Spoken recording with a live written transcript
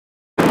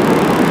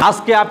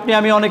আজকে আপনি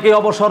আমি অনেকেই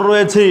অবসর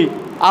রয়েছি,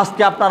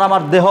 আজকে আপনার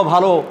আমার দেহ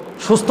ভালো,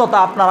 সুস্থতা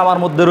আপনার আমার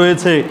মধ্যে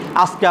রয়েছে,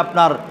 আজকে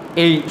আপনার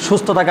এই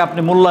সুস্থতাকে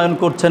আপনি মূল্যায়ন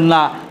করছেন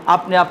না,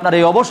 আপনি আপনার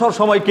এই অবসর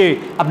সময়কে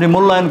আপনি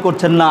মূল্যায়ন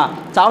করছেন না,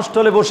 চা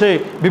স্টলে বসে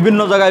বিভিন্ন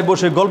জায়গায়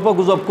বসে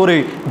গল্পগুজব করে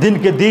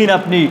দিনকে দিন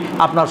আপনি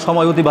আপনার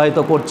সময় অতিবাহিত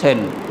করছেন।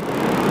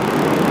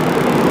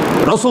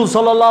 রাসূল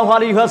সাল্লাল্লাহু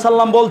আলাইহি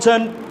ওয়াসাল্লাম বলছেন,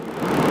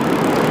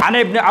 আন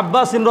ইবনে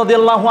আব্বাস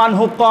রাদিয়াল্লাহু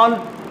আনহু قال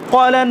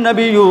قال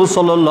النبي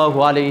صلى الله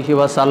عليه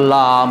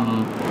وسلم,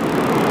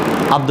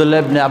 আব্দুল্লাহ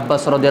ইবনে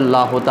আব্বাস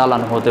রাদিয়াল্লাহু তাআলা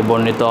আনহু হতে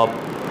বর্ণিত,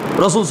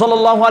 রাসূল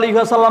সাল্লাল্লাহু আলাইহি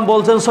ওয়াসাল্লাম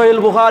বলছেন, সহিহ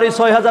বুখারী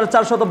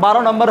 6412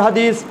 নম্বর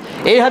হাদিস।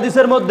 এই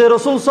হাদিসের মধ্যে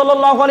রাসূল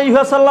সাল্লাল্লাহু আলাইহি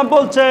ওয়াসাল্লাম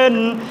বলছেন,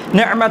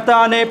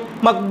 নি'মাতানে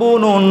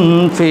মাকবুনুন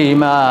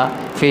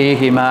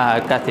ফিহিমা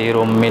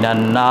কাসীরুম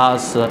মিনান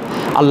নাস।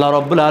 আল্লাহ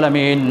রাব্বুল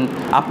আলামিন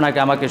আপনাকে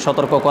আমাকে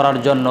সতর্ক করার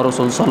জন্য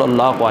রাসূল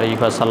সাল্লাল্লাহু আলাইহি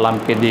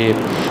ওয়াসাল্লামকে দিয়ে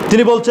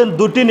তিনি বলছেন,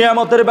 দুটি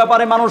নিয়ামতের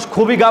ব্যাপারে মানুষ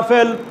খুবই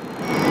গাফেল।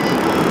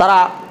 তারা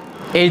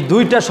এই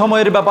দুইটা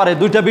সময়ের ব্যাপারে,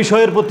 দুইটা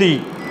বিষয়ের প্রতি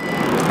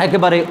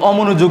একেবারে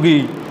অমনোযোগী,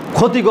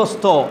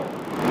 ক্ষতিগ্রস্ত।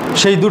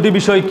 সেই দুটি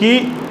বিষয় কি?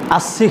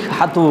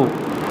 আসিহাতু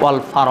ওয়াল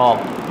ফারাগ,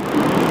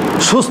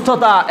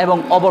 সুস্থতা এবং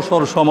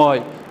অবসর সময়।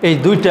 এই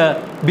দুইটা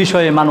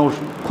বিষয়ে মানুষ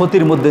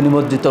ক্ষতির মধ্যে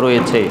নিমজ্জিত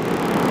রয়েছে।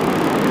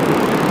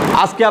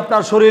 আজকে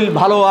আপনার শরীর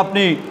ভালো,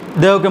 আপনি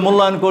দেহকে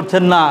মূল্যায়ন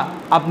করছেন না,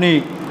 আপনি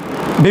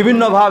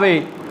বিভিন্নভাবে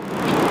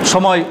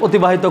সময়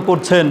অতিবাহিত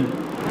করছেন,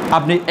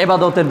 আপনি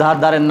ইবাদতের ধার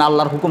ধারেন না,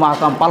 আল্লাহর হুকুম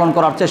আহকাম পালন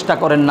করার চেষ্টা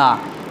করেন না।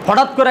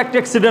 হঠাৎ করে একটা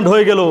অ্যাক্সিডেন্ট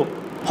হয়ে গেল,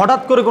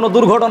 হঠাৎ করে কোনো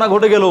দুর্ঘটনা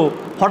ঘটে গেল,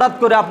 হঠাৎ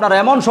করে আপনার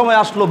এমন সময়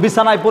আসলো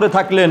বিছানায় পড়ে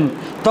থাকলেন,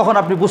 তখন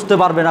আপনি বুঝতে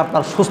পারবেন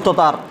আপনার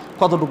সুস্থতার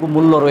কতটুকু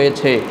মূল্য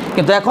রয়েছে।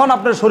 কিন্তু এখন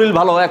আপনার শরীর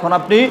ভালো, এখন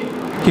আপনি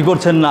কি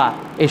করছেন না?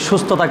 এই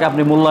সুস্থতাকে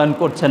আপনি মূল্যায়ন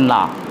করছেন না।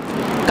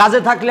 কাজে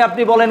থাকলে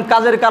আপনি বলেন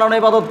কাজের কারণে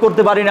ইবাদত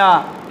করতে পারি না,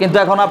 কিন্তু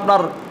এখন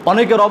আপনার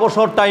অনেকের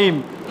অবসর টাইম,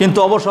 কিন্তু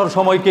অবসর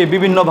সময়কে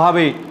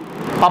বিভিন্নভাবে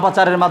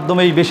পাপাচারের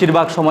মাধ্যমেই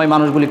বেশিরভাগ সময়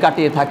মানুষগুলি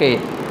কাটিয়ে থাকে।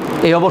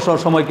 এই অবসর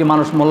সময়কে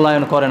মানুষ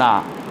মূল্যায়ন করে না।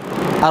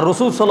 আর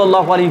রাসূল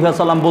সাল্লাল্লাহু আলাইহি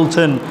ওয়াসাল্লাম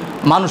বলছেন,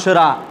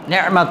 মানুষেরা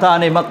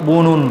নি'মাতানে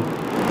মাকবুনুন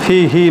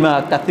ফিহিমা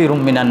কাসীরুম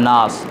মিনান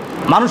নাস।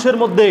 মানুষের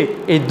মধ্যে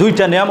এই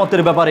দুইটা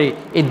নিয়ামতের ব্যাপারে,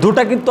 এই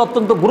দুটা কিন্তু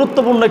অত্যন্ত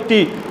গুরুত্বপূর্ণ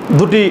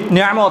দুটি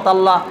নিয়ামত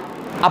আল্লাহ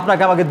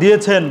আপনাকে আমাকে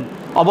দিয়েছেন।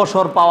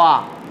 অবসর পাওয়া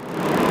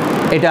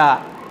এটা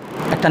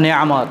একটা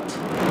নিয়ামত,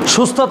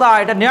 সুস্থতা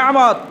এটা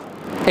নিয়ামত।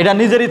 এটা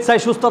নিজের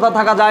ইচ্ছায় সুস্থতা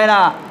থাকা যায়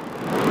না।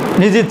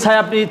 নিজ ইচ্ছায়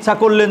আপনি ইচ্ছা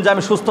করলেন যে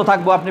আমি সুস্থ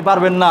থাকবো, আপনি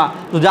পারবেন না।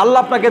 যদি আল্লাহ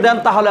আপনাকে দেন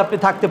তাহলে আপনি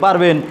থাকতে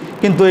পারবেন,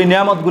 কিন্তু এই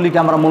নিয়ামতগুলিকে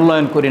আমরা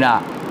মূল্যায়ন করি না।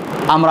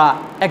 আমরা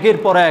একের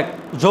পর এক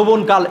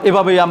যৌবনকাল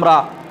এভাবেই আমরা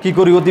কি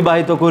করি?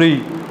 অতিবাহিত করি।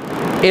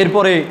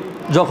 এরপরে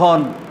যখন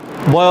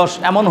বয়স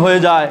এমন হয়ে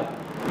যায়,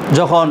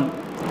 যখন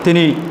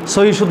তিনি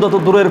সহি শুদ্ধ তো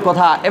দূরের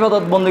কথা,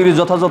 ইবাদত বন্দেগী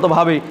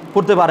যথাযথভাবে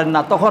করতে পারেন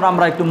না, তখন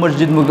আমরা একটু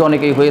মসজিদমুখী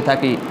অনেকেই হয়ে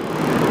থাকি।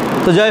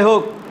 তো যাই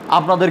হোক,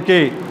 আপনাদেরকে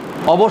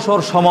অবসর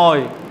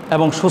সময়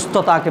এবং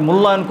সুস্থতাকে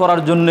মূল্যায়ন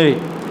করার জন্যে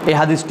এই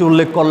হাদিসটি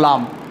উল্লেখ করলাম।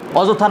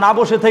 অযথা না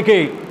বসে থেকে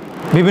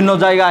বিভিন্ন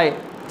জায়গায়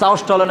চা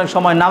স্টলের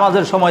সময়,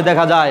 নামাজের সময়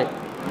দেখা যায়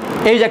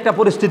এই যে একটা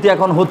পরিস্থিতি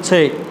এখন হচ্ছে,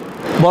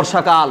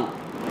 বর্ষাকাল,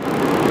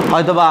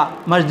 হয়তোবা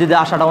মসজিদে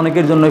আসাটা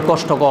অনেকের জন্যই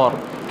কষ্টকর।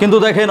 কিন্তু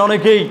দেখেন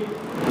অনেকেই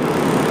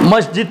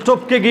মসজিদ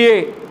টপকে গিয়ে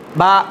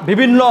বা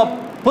বিভিন্ন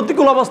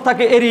প্রতিকূল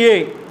অবস্থাকে এড়িয়ে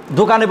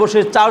দোকানে বসে,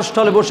 চা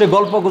স্টলে বসে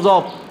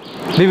গল্পগুজব,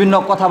 বিভিন্ন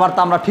কথাবার্তা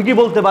আমরা ঠিকই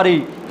বলতে পারি,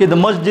 কিন্তু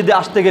মসজিদে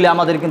আসতে গেলে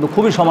আমাদের কিন্তু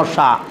খুবই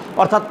সমস্যা।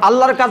 অর্থাৎ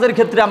আল্লাহর কাজের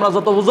ক্ষেত্রে আমরা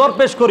যত উজর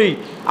পেশ করি,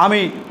 আমি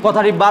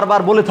কথাটি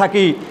বারবার বলে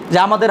থাকি যে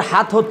আমাদের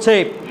হাত হচ্ছে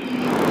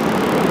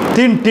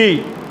তিনটি,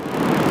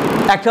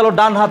 একটা হলো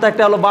ডান হাত,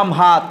 একটা হলো বাম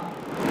হাত,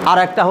 আর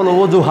একটা হলো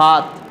অজু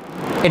হাত।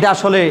 এটা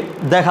আসলে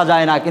দেখা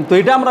যায় না, কিন্তু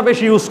এটা আমরা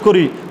বেশি ইউজ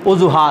করি,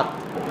 অজু হাত।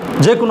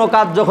 যে কোনো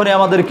কাজ যখনই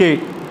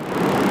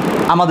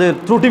আমাদের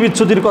ত্রুটি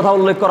বিচ্ছুতির কথা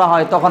উল্লেখ করা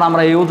হয়, তখন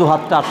আমরা এই অজু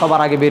হাতটা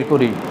সবার আগে বের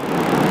করি।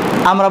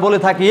 আমরা বলে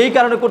থাকি এই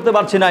কারণে করতে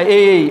পারছি না,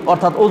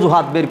 অর্থাৎ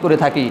অজুহাত বের করে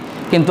থাকি।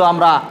 কিন্তু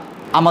আমরা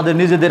আমাদের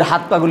নিজেদের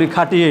হাত পাগুলি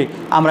খাটিয়ে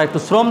আমরা একটু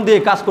শ্রম দিয়ে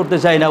কাজ করতে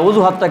চাই না,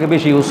 অজুহাতটাকে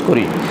বেশি ইউজ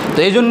করি। তো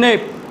এই জন্যে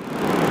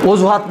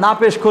অজুহাত না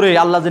পেশ করে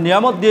আল্লাহ যে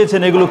নিয়ামত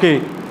দিয়েছেন এগুলোকে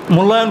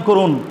মূল্যায়ন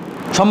করুন।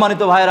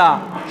 সম্মানিত ভাইরা,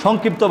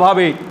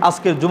 সংক্ষিপ্তভাবে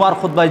আজকের জুমার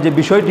খুতবায় যে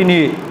বিষয়টি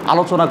নিয়ে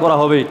আলোচনা করা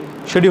হবে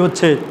সেটি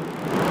হচ্ছে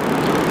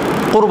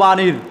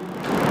কোরবানির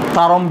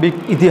প্রারম্ভিক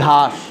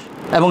ইতিহাস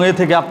এবং এ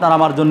থেকে আপনার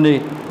আমার জন্যে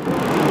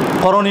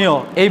করণীয়,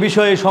 এই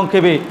বিষয়ে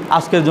সংক্ষেপে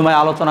আজকের জুমায়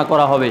আলোচনা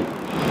করা হবে।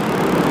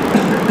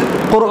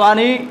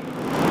 কোরবানি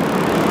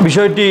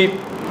বিষয়টি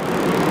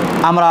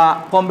আমরা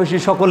কম বেশি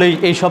সকলেই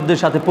এই শব্দের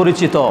সাথে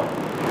পরিচিত।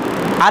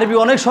 আরবি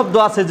অনেক শব্দ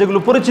আছে যেগুলো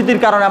পরিচিতির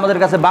কারণে আমাদের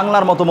কাছে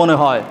বাংলার মতো মনে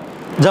হয়।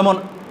 যেমন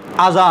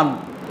আজান,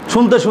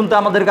 শুনতে শুনতে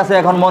আমাদের কাছে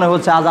এখন মনে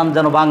হচ্ছে আজান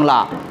যেন বাংলা,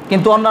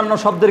 কিন্তু অন্যান্য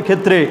শব্দের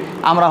ক্ষেত্রে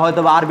আমরা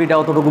হয়তোবা আরবিটা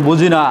অতটুকু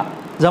বুঝি না।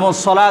 যেমন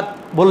সলাত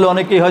বললে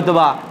অনেকেই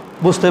হয়তোবা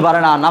বুঝতে পারে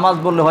না, নামাজ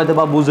বললে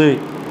হয়তোবা বুঝে।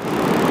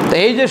 তো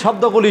এই যে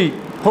শব্দগুলি,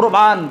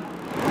 কোরবান,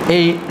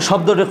 এই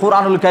শব্দটি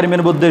কোরআনুল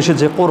কারিমের মধ্যে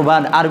এসেছে,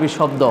 কোরবান আরবি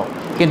শব্দ,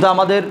 কিন্তু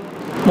আমাদের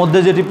মধ্যে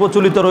যেটি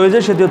প্রচলিত রয়েছে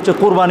সেটি হচ্ছে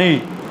কোরবানি,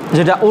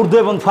 যেটা উর্দু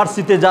এবং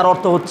ফার্সিতে যার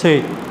অর্থ হচ্ছে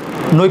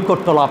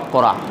নৈকট্য লাভ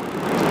করা।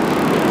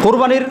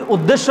 কোরবানির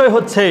উদ্দেশ্যই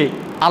হচ্ছে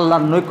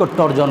আল্লাহর নৈকট্য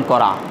অর্জন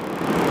করা,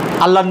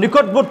 আল্লাহর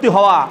নিকটবর্তী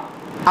হওয়া।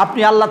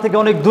 আপনি আল্লাহ থেকে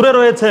অনেক দূরে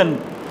রয়েছেন।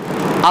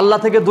 আল্লাহ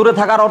থেকে দূরে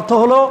থাকার অর্থ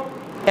হলো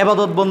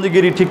ইবাদত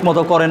বন্দিগিরি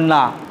ঠিকমতো করেন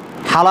না,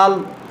 হালাল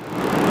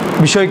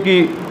বিষয় কি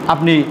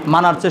আপনি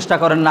মানার চেষ্টা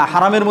করেন না,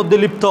 হারামের মধ্যে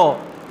লিপ্ত,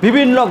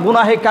 বিভিন্ন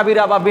গুনাহে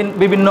কাবিরা বা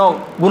বিভিন্ন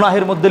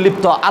গুনাহের মধ্যে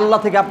লিপ্ত। আল্লাহ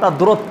থেকে আপনার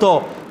দূরত্ব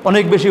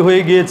অনেক বেশি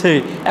হয়ে গিয়েছে।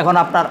 এখন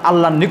আপনার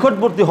আল্লাহর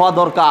নিকটবর্তী হওয়া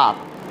দরকার।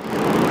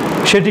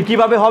 সেটি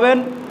কিভাবে হবেন?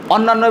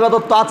 অন্যান্য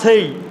ইবাদত তো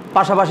আছেই,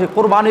 পাশাপাশি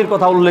কোরবানির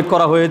কথা উল্লেখ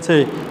করা হয়েছে।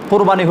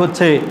 কোরবানি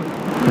হচ্ছে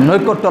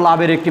নৈকট্য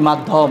লাভের একটি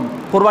মাধ্যম।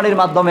 কোরবানির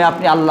মাধ্যমে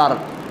আপনি আল্লাহর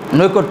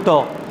নৈকট্য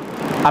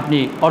আপনি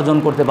অর্জন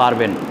করতে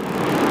পারবেন।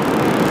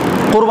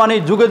 কোরবানি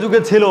যুগে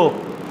যুগে ছিল।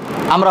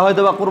 আমরা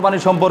হয়তোবা কোরবানি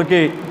সম্পর্কে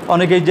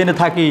অনেকেই জেনে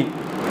থাকি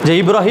যে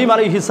ইব্রাহিম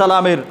আলাইহিস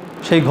সালামের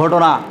সেই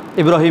ঘটনা,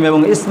 ইব্রাহিম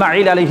এবং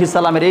ইসমাঈল আলাইহিস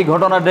সালামের এই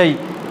ঘটনাটাই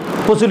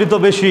প্রচলিত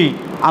বেশি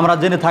আমরা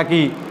জেনে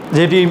থাকি,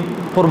 যেটি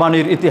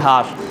কোরবানির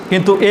ইতিহাস।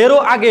 কিন্তু এরও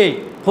আগে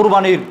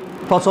কোরবানির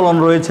প্রচলন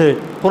রয়েছে।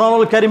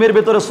 কুরআনুল কারীমের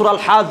ভিতরে সূরা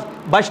আল হাজ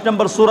 22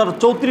 নম্বর সূরার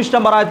 34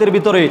 নম্বর আয়াতের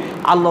ভিতরে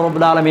আল্লাহ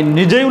রাব্বুল আলামিন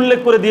নিজেই উল্লেখ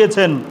করে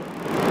দিয়েছেন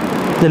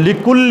যে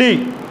লিকুল্লি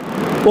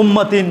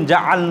উম্মাতিন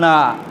জাআলনা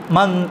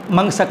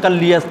মানসাকাল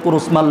লিয়াযকুরু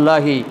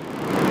ইসমাল্লাহি।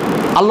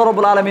 আল্লাহ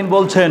রাব্বুল আলামিন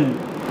বলছেন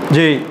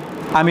যে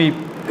আমি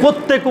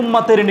প্রত্যেক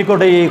উম্মতের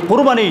নিকটে এই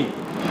কোরবানি,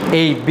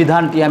 এই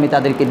বিধানটি আমি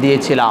তাদেরকে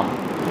দিয়েছিলাম।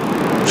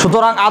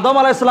 সুতরাং আদম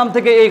আলাইহিস সালাম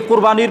থেকে এই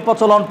কোরবানির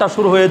প্রচলনটা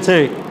শুরু হয়েছে।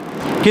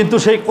 কিন্তু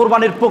সেই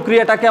কোরবানির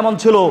প্রক্রিয়াটা কেমন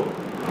ছিল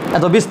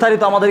এত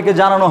বিস্তারিত আমাদেরকে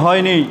জানানো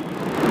হয়নি।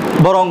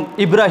 বরং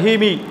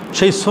ইব্রাহিমই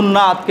সেই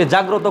সুন্নাতকে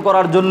জাগ্রত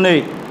করার জন্যে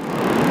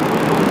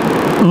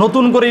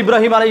নতুন করে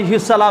ইব্রাহিম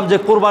আলাইহিস সালাম যে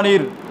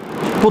কোরবানির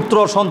পুত্র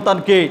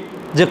সন্তানকে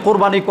যে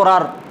কোরবানি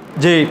করার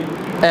যে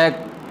এক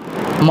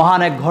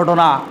মহান এক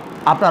ঘটনা,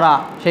 আপনারা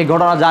সেই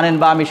ঘটনা জানেন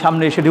বা আমি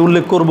সামনে সেটি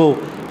উল্লেখ করব।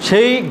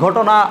 সেই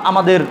ঘটনা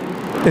আমাদের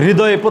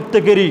হৃদয়ে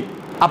প্রত্যেকেরই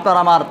আপনার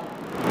আমার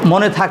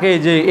মনে থাকে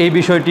যে এই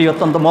বিষয়টি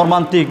অত্যন্ত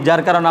মর্মান্তিক,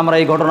 যার কারণে আমরা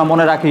এই ঘটনা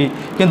মনে রাখি।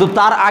 কিন্তু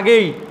তার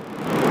আগেই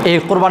এই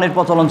কোরবানির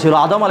প্রচলন ছিল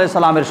আদম আলাইহিস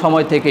সালামের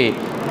সময় থেকে।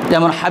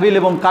 যেমন হাবিল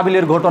এবং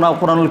কাবিলের ঘটনা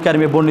কুরআনুল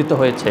কারীমে বর্ণিত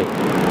হয়েছে।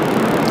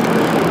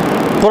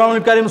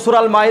 কুরআনুল কারীম সূরা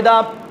আল মাইদা,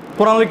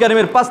 কুরআনুল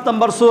কারীমের 5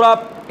 নম্বর সূরা,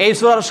 এই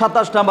সূরার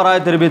 27 নম্বর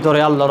আয়াতের ভিতরে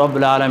আল্লাহ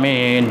রাব্বুল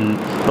আলামিন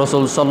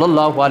রাসূল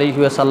সাল্লাল্লাহু আলাইহি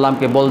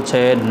ওয়াসাল্লামকে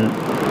বলছেন,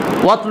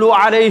 ওয়াতলু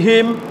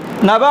আলাইহিম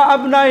নাবা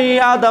আবনাই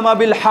আদম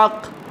বিল হক।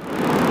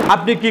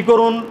 আপনি কি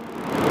করুন,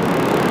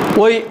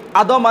 ওই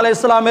আদম আলাইহিস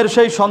সালামের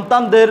সেই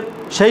সন্তানদের,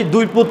 সেই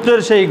দুই পুত্রের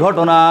সেই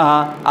ঘটনা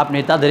আপনি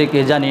তাদেরকে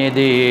জানিয়ে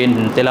দিন,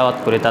 তেলাওয়াত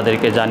করে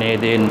তাদেরকে জানিয়ে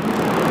দিন,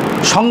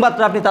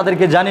 সংবাদটা আপনি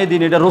তাদেরকে জানিয়ে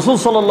দিন। এটা রাসূল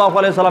সাল্লাল্লাহু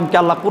আলাইহি সাল্লামকে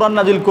আল্লাহ কুরআন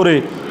নাজিল করে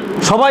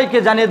সবাইকে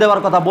জানিয়ে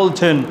দেওয়ার কথা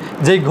বলছেন।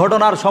 যেই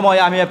ঘটনার সময়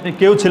আমি আপনি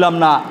কেউ ছিলাম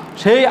না,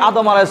 সেই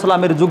আদম আলাইহিস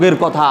সালামের যুগের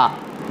কথা,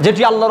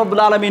 যেটি আল্লাহ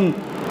রাব্বুল আলামিন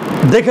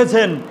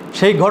দেখেছেন,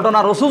 সেই ঘটনা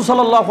রাসূল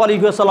সাল্লাল্লাহু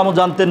আলাইহি ওয়াসাল্লামও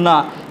জানতেন না।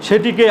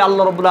 সেটিকে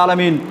আল্লাহ রাব্বুল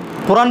আলামিন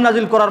কোরআন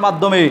নাজিল করার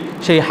মাধ্যমে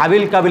সেই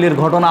হাবিল কাবিলের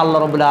ঘটনা আল্লাহ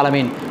রাব্বুল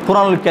আলামিন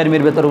কুরআনুল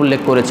কারীমের ভেতরে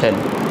উল্লেখ করেছেন।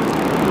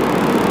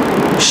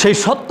 সেই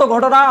সত্য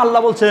ঘটনা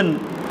আল্লাহ বলছেন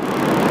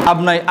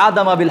আবনাই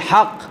আদম বিল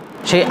হক,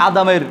 সেই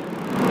আদমের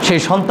সেই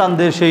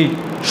সন্তানদের সেই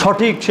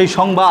সঠিক সেই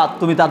সংবাদ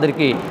তুমি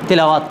তাদেরকে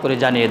তেলাওয়াত করে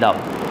জানিয়ে দাও।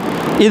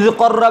 ইয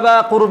কররাবা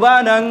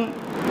কুরবানান,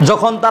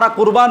 যখন তারা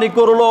কুরবানি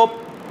করলো।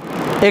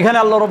 এখানে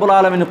আল্লাহ রাব্বুল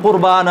আলামিন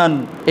কুরবানান,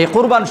 এই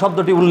কুরবান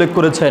শব্দটি উল্লেখ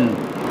করেছেন।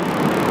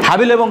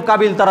 হাবিল এবং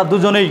কাবিল তারা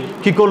দুজনেই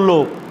কি করলো,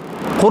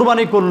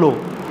 কুরবানি করলো।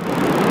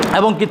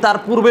 এবং কি তার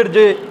পূর্বের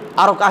যে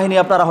আরও কাহিনী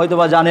আপনারা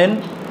হয়তোবা জানেন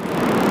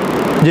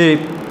যে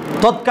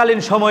তৎকালীন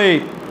সময়ে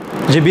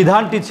যে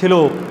বিধানটি ছিল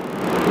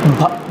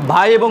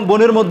ভাই এবং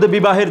বোনের মধ্যে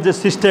বিবাহের যে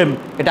সিস্টেম,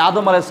 এটা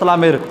আদম আলাইহিস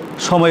সালামের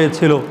সময়ে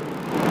ছিল।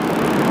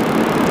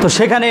 তো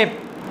সেখানে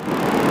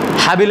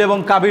হাবিল এবং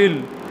কাবিল,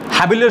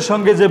 হাবিলের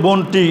সঙ্গে যে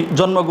বোনটি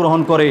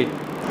জন্মগ্রহণ করে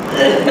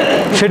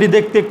সেটি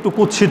দেখতে একটু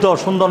কুৎসিত,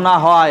 সুন্দর না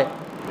হয়,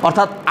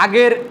 অর্থাৎ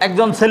আগের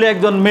একজন ছেলে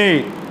একজন মেয়ে,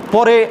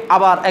 পরে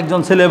আবার একজন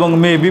ছেলে এবং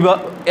মেয়ে বিবাহ,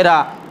 এরা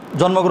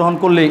জন্মগ্রহণ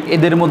করলে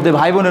এদের মধ্যে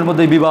ভাই বোনের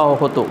মধ্যে বিবাহ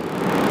হতো।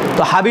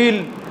 তো হাবিল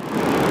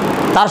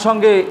তার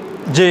সঙ্গে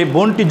যে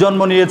বোনটি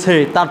জন্ম নিয়েছে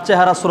তার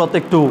চেহারা সুরত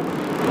একটু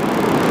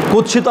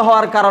কুৎসিত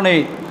হওয়ার কারণে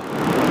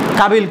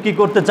কাবিল কি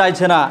করতে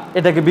চাইছে না,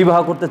 এটাকে বিবাহ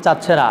করতে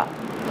চাচ্ছে না।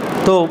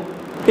 তো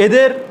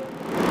এদের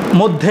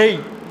মধ্যেই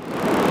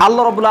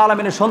আল্লাহ রাব্বুল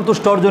আলামিনের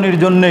সন্তুষ্ট অর্জনের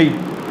জন্যই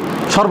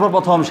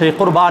সর্বপ্রথম সেই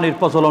কোরবানির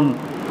প্রচলন,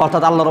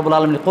 অর্থাৎ আল্লাহ রাব্বুল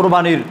আলামিন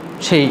কোরবানির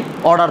সেই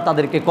অর্ডার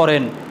তাদেরকে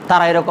করেন।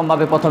 তারা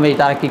এরকমভাবে প্রথমেই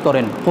তারা কি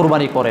করেন,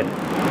 কোরবানি করেন।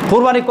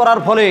 কোরবানি করার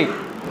ফলে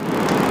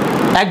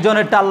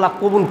একজনেরটা আল্লাহ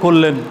কবুল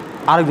করলেন,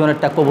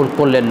 আরেকজনেরটা কবুল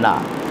করলেন না।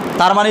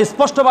 তার মানে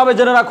স্পষ্টভাবে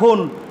জেনে রাখুন,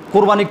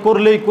 কোরবানি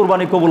করলেই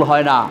কোরবানি কবুল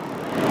হয় না।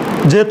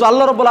 যেহেতু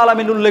আল্লাহ রাব্বুল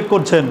আলামিন উল্লেখ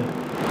করছেন,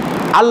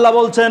 আল্লাহ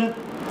বলছেন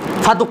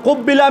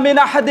ফাতুকুব্বিলা মিন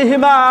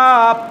আহাদিহিমা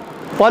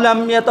ওয়া লাম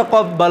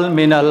ইয়াতাকাব্বাল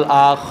মিনাল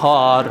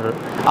আখার।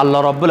 আল্লাহ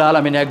রাব্বুল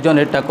আলামিন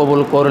একজনেরটা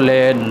কবুল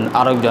করলেন,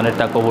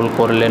 আরেকজনেরটা কবুল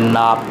করলেন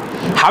না।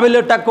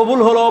 হাবিলেরটা কবুল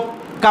হলো,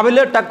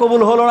 কাবিলেরটা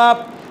কবুল হলো না।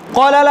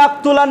 ক্বালা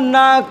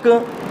লাকতুলান্নাক,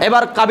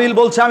 এবার কাবিল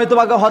বলছে আমি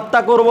তোমাকে হত্যা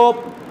করব।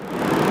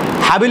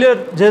 হাবিলের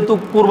যেহেতু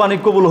কুরবানি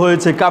কবুল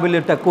হয়েছে,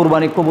 কাবিলেরটা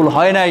কুরবানি কবুল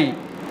হয় নাই,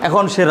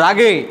 এখন সে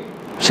রাগে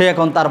সে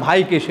এখন তার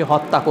ভাইকে সে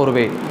হত্যা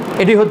করবে।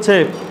 এটি হচ্ছে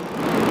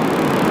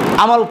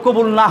আমল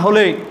কবুল না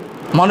হলে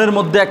মনের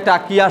মধ্যে একটা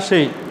কি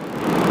আসে,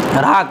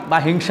 রাগ বা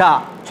হিংসা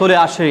চলে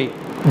আসে,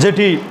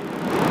 যেটি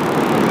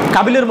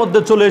কাবিলের মধ্যে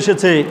চলে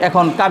এসেছে।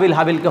 এখন কাবিল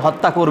হাবিলকে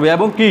হত্যা করবে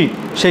এবং কি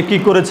সে কি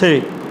করেছে,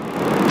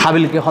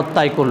 হাবিলকে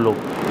হত্যাই করলো।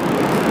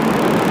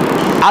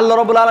 আল্লাহ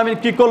রাব্বুল আলামিন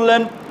কি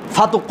করলেন,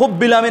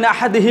 ফাতুকুব্বিলা মিন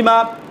আহাদিহিমা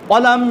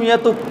ওয়ালাম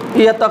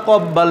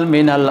ইয়াতাকাব্বাল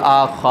মিনাল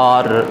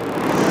আখার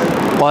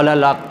ক্বালা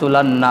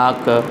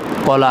লাকতুলান্নাক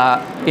ক্বালা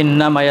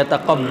ইন্নামা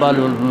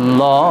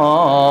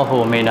ইয়াতাকাব্বালুল্লাহু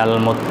মিনাল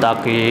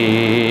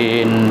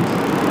মুত্তাকিন।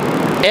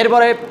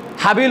 এরপরে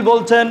হাবিল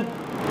বলছেন,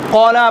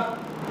 ক্বালা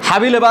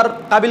হাবিল এবার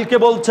কাবিলকে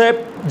বলছে,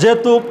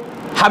 যেহেতু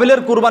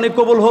হাবিলের কুরবানি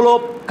কবুল হলো,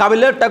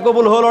 কাবিলেরটা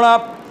কবুল হলো না,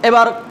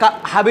 এবার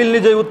হাবিল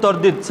নিজেই উত্তর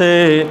দিচ্ছে,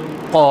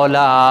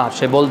 ক্বালা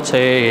সে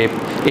বলছে,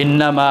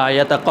 ইন্নামা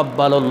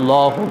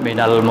ইয়াতাকাব্বালুল্লাহু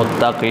মিনাল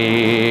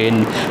মুত্তাকিন,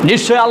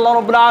 নিশ্চয় আল্লাহ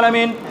রাব্বুল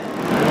আলামিন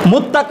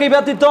মুত্তাকি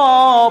ব্যতীত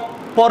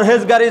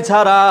পরহেজগারি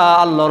ছাড়া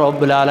আল্লাহ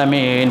রাব্বুল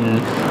আলামিন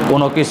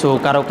কোনো কিছু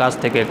কারো কাছ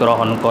থেকে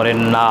গ্রহণ করেন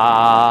না।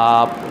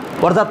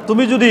 অর্থাৎ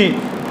তুমি যদি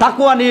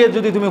তাকওয়া নিয়ে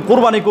যদি তুমি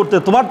কুরবানি করতে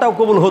তোমারটাও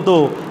কবুল হতো,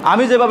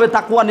 আমি যেভাবে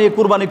তাকওয়া নিয়ে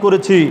কুরবানি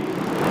করেছি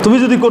তুমি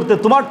যদি করতে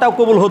তোমারটাও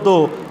কবুল হতো।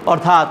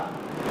 অর্থাৎ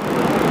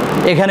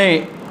এখানে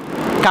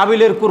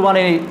কাবিলের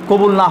কুরবানি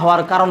কবুল না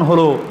হওয়ার কারণ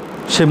হলো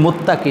সে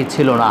মুত্তাকি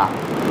ছিল না,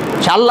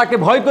 সে আল্লাহকে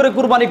ভয় করে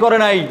কুরবানি করে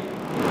নাই।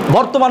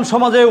 বর্তমান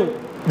সমাজেও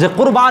যে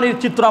কুরবানির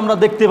চিত্র আমরা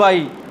দেখতে পাই,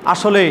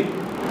 আসলে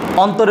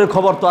অন্তরের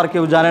খবর তো আর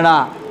কেউ জানে না,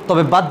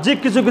 তবে বাহ্যিক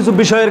কিছু কিছু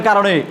বিষয়ের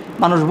কারণে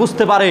মানুষ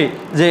বুঝতে পারে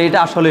যে এটা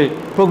আসলে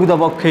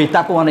প্রকৃতপক্ষেই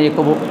তাকওয়া নিয়ে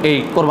এই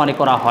কোরবানি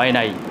করা হয়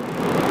নাই।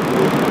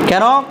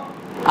 কেন?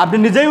 আপনি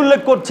নিজেই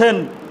উল্লেখ করছেন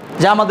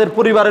যে আমাদের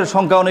পরিবারের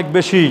সংখ্যা অনেক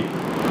বেশি,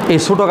 এই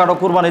ছোটোখাটো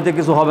কোরবানিতে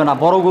কিছু হবে না,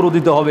 বড় গরু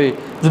দিতে হবে।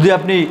 যদি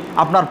আপনি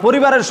আপনার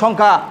পরিবারের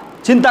সংখ্যা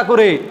চিন্তা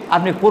করে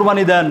আপনি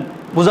কোরবানি দেন,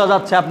 বোঝা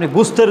যাচ্ছে আপনি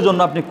গোশতের জন্য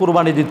আপনি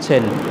কোরবানি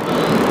দিচ্ছেন।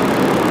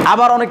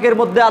 আবার অনেকের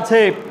মধ্যে আছে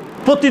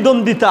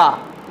প্রতিদ্বন্দ্বিতা,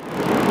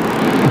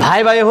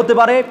 ভাই ভাই হতে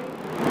পারে,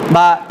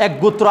 বা এক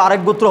গোত্র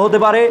আরেক গোত্র হতে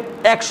পারে,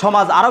 এক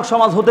সমাজ আরেক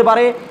সমাজ হতে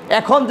পারে।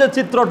 এখন যে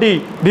চিত্রটি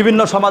বিভিন্ন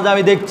সমাজে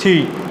আমি দেখছি,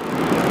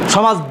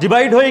 সমাজ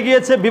ডিভাইড হয়ে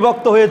গিয়েছে,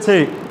 বিভক্ত হয়েছে।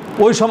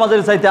 ওই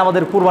সমাজের চাইতে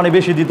আমাদের কুরবানি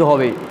বেশি দিতে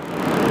হবে,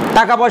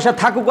 টাকা পয়সা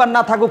থাকুক আর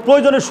না থাকুক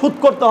প্রয়োজনে সুদ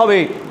করতে হবে,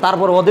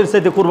 তারপর ওদের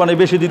চাইতে কুরবানি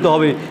বেশি দিতে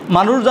হবে,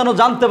 মানুষ যেন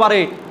জানতে পারে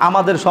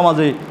আমাদের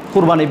সমাজে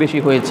কুরবানি বেশি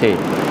হয়েছে।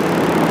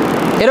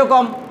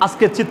 এরকম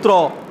আজকে চিত্র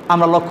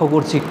আমরা লক্ষ্য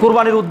করছি।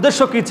 কুরবানির উদ্দেশ্য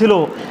কী ছিল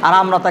আর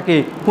আমরা তাকে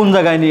কোন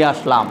জায়গায় নিয়ে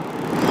আসলাম?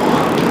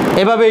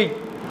 এভাবেই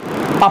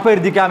পাপের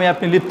দিকে আমি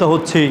আপনি লিপ্ত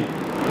হচ্ছি।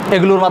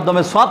 এগুলোর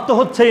মাধ্যমে সওয়াব তো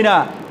হচ্ছেই না,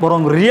 বরং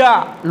রিয়া,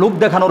 লোক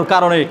দেখানোর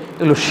কারণে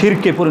এগুলো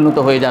শিরকে পরিণত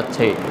হয়ে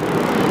যাচ্ছে।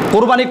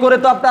 কোরবানি করে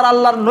তো আপনার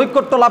আল্লাহর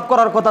নৈকট্য লাভ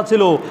করার কথা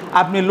ছিল,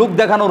 আপনি লোক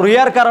দেখানো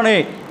রিয়ার কারণে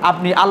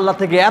আপনি আল্লাহ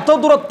থেকে এত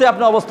দূরত্বে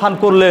আপনি অবস্থান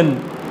করলেন,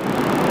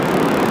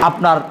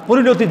 আপনার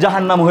পরিণতি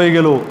জাহান্নাম হয়ে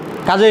গেল।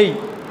 কাজেই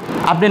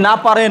আপনি না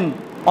পারেন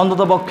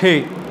অন্ততপক্ষে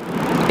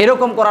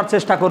এরকম করার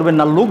চেষ্টা করবেন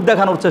না, লোক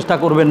দেখানোর চেষ্টা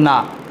করবেন না,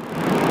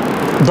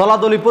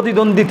 দলাদলি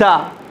প্রতিদ্বন্দ্বিতা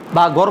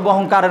বা গর্ব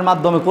অহংকারের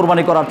মাধ্যমে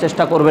কোরবানি করার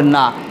চেষ্টা করবেন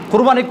না।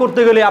 কোরবানি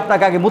করতে গেলে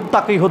আপনাকে আগে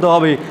মুত্তাকি হতে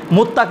হবে।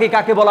 মুত্তাকি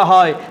কাকে বলা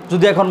হয়?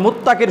 যদি এখন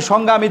মুত্তাকির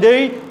সংজ্ঞা আমি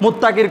দেই,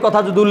 মুত্তাকির কথা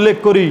যদি উল্লেখ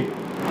করি,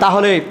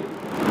 তাহলে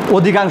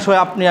অধিকাংশ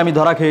আমি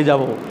ধরা খেয়ে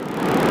যাব।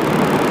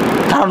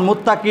 কারণ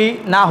মুত্তাকি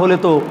না হলে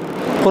তো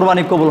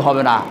কোরবানি কবুল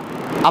হবে না।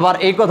 আবার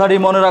এই কথাটি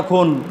মনে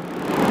রাখুন,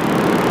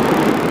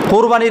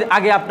 কোরবানির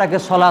আগে আপনাকে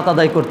সলাত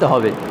আদায় করতে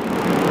হবে।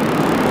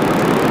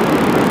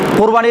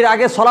 কোরবানির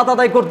আগে সলাত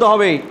আদায় করতে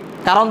হবে,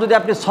 কারণ যদি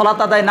আপনি সলাত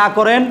আদায় না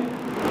করেন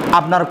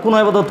আপনার কোনো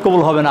ইবাদত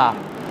কবুল হবে না।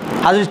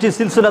 হাদিসটি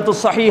সিলসিলাতুস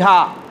সহিহা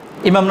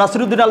ইমাম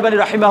নাসিরউদ্দিন আলবানী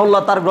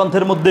রাহিমাহুল্লাহ তার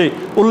গ্রন্থের মধ্যে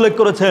উল্লেখ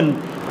করেছেন,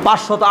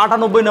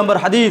 598 নম্বর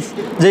হাদিস।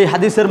 যেই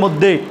হাদিসের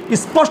মধ্যে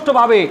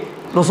স্পষ্টভাবে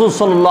রাসূল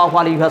সাল্লাল্লাহু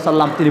আলাইহি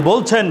ওয়াসাল্লাম তিনি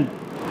বলছেন,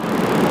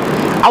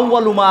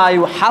 আউয়ালু মা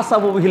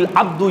ইউহাসাবু বিহিল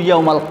আবদু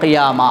ইয়াউমাল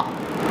কিয়ামা,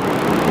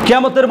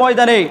 কিয়ামতের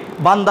ময়দানে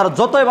বান্দার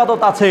যত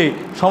ইবাদত আছে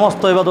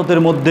সমস্ত ইবাদতের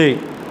মধ্যে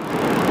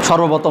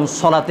সর্বপ্রথম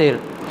সলাতের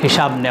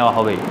হিসাব নেওয়া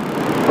হবে।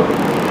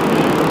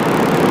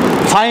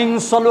 ফাইন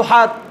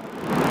সলুহাত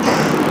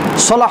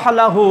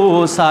সলাহালাহু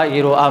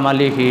সাইরু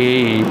আমালিহি,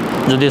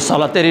 যদি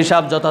সলাতের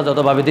হিসাব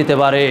যথাযথভাবে দিতে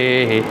পারে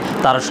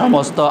তার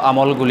সমস্ত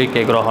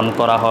আমলগুলিকে গ্রহণ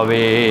করা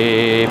হবে।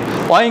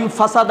 ওয়াইন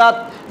ফাসাদাত,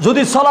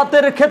 যদি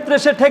সলাতের ক্ষেত্রে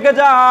সে ঠেকে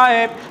যায়,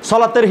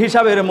 সলাতের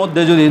হিসাবের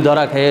মধ্যে যদি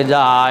ধরা খেয়ে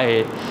যায়,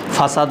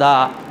 ফাসাদা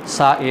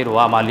সাইরু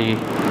আমালি,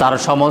 তার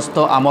সমস্ত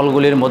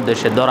আমলগুলির মধ্যে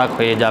সে ধরা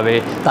হয়ে যাবে,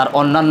 তার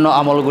অন্যান্য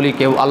আমলগুলি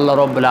কেউ আল্লাহ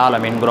রাব্বুল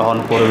আলামিন গ্রহণ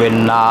করবেন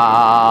না।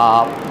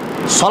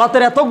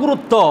 সলাতের এত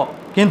গুরুত্ব,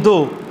 কিন্তু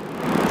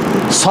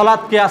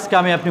সলাতকে আজকে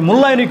আমি আপনি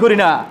মূল্যায়নই করি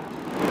না।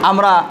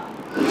 আমরা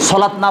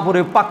সলাত না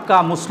পড়ে পাক্কা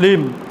মুসলিম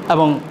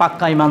এবং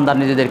পাক্কা ইমানদার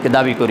নিজেদেরকে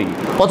দাবি করি,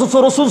 অথচ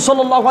রাসূল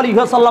সাল্লাল্লাহু আলাইহি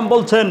ওয়াসাল্লাম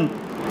বলছেন,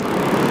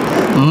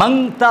 মান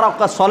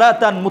তারাকা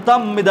সলাতান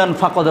মুতাম্মিদান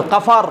ফাকাদ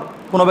কাফার,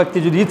 কোনো ব্যক্তি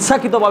যদি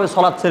ইচ্ছাকৃতভাবে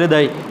সলাত ছেড়ে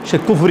দেয় সে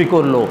কুফরি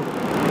করলো।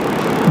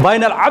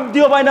 বাইনাল আবদি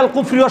ও বাইনাল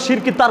কুফরি ওয়া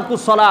শিরকি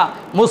তারকুস সালাহ।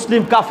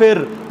 মুসলিম কাফের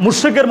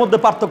মুশরিকের মধ্যে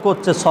পার্থক্য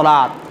হচ্ছে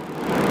সালাত।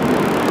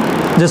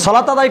 যে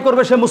সালাত আদায়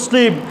করবে সে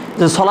মুসলিম,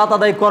 যে সালাত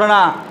আদায় করে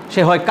না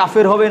সে হয়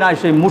কাফের হবে না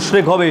সে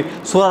মুশরিক হবে।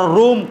 সূরা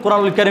রুম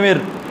কোরআনুল কারীমের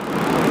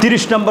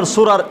 30 নম্বর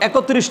সূরার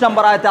 31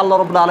 নম্বর আয়াতে আল্লাহ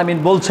রাব্বুল আলামিন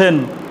বলছেন,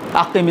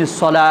 আকিমিস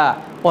সালাহ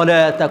ওয়া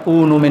লা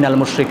তাকুনু মিনাল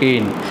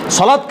মুশরিকিন।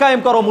 সালাত কায়েম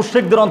করো,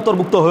 মুশরিকদের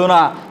অন্তর্ভুক্ত হও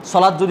না।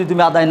 সালাত যদি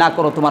তুমি আদায় না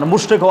করো তোমার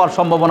মুশরিক হওয়ার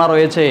সম্ভাবনা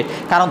রয়েছে।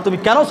 কারণ তুমি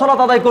কেন সালাত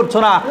আদায় করছো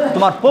না?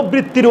 তোমার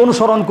প্রবৃত্তির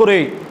অনুসরণ করে,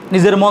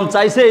 নিজের মন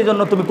চাইছে এই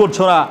জন্য তুমি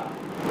করছো না।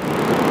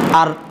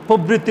 আর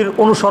প্রবৃত্তির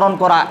অনুসরণ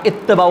করা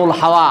ইত্তেবাউল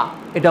হাওয়া,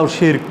 এটাও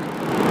শিরক।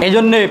 এই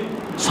জন্যে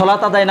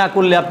সালাত আদায় না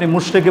করলে আপনি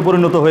মুশরিকে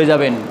পরিণত হয়ে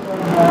যাবেন।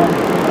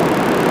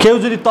 কেউ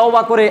যদি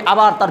তওবা করে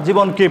আবার তার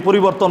জীবনকে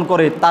পরিবর্তন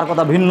করে তার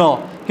কথা ভিন্ন,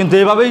 কিন্তু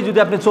এভাবেই যদি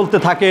আপনি চলতে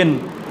থাকেন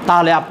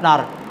তাহলে আপনার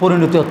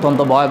পরিণতি অত্যন্ত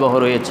ভয়াবহ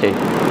রয়েছে।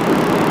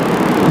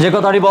 যে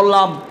কথাটি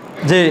বললাম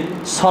যে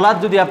সালাত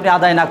যদি আপনি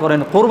আদায় না করেন,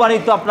 কোরবানি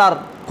তো আপনার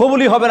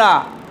কবুলই হবে না।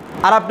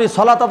 আর আপনি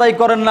সালাত আদায়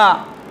করেন না,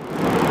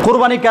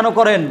 কোরবানি কেন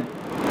করেন?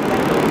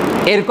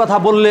 এর কথা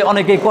বললে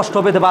অনেকেই কষ্ট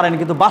পেতে পারেন,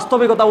 কিন্তু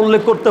বাস্তবিকতা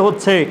উল্লেখ করতে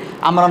হচ্ছে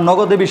আমরা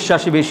নগদে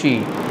বিশ্বাসী বেশি।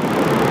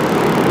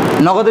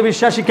 নগদে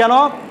বিশ্বাসী কেন?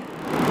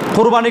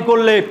 কোরবানি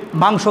করলে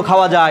মাংস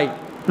খাওয়া যায়,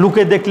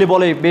 লোকে দেখলে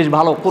বলে বেশ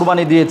ভালো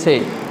কোরবানি দিয়েছে,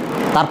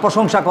 তার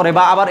প্রশংসা করে।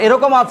 বা আবার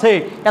এরকম আছে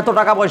এত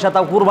টাকা পয়সা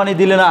তাও কোরবানি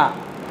দিলে না,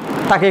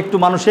 তাকে একটু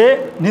মানুষে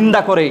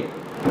নিন্দা করে,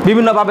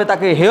 বিভিন্নভাবে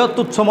তাকে হেয়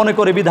তুচ্ছ মনে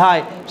করে,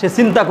 বিধায় সে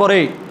চিন্তা করে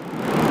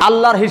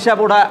আল্লাহর হিসাব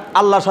ওটা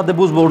আল্লাহর সাথে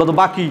বুঝবো, ওটা তো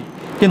বাকি।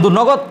 কিন্তু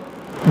নগদ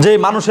যে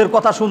মানুষের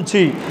কথা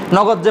শুনছি,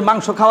 নগদ যে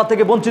মাংস খাওয়া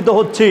থেকে বঞ্চিত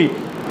হচ্ছি,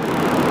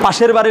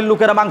 পাশের বাড়ির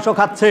লোকেরা মাংস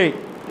খাচ্ছে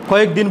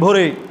কয়েকদিন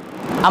ভরে,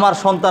 আমার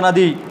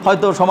সন্তানাদি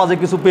হয়তো সমাজে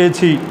কিছু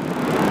পেয়েছি,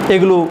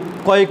 এগুলো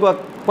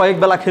কয়েক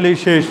বেলা খেলেই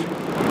শেষ,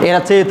 এরা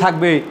চেয়ে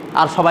থাকবে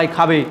আর সবাই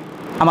খাবে,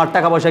 আমার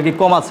টাকা পয়সা কি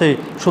কম আছে,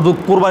 শুধু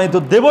কোরবানি তো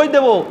দেবই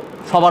দেব,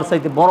 সবার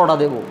চাইতে বড়টা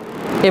দেব।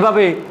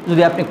 এভাবে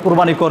যদি আপনি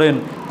কোরবানি করেন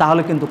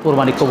তাহলে কিন্তু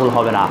কোরবানি কবুল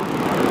হবে না।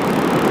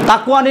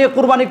 তাকওয়া নিয়ে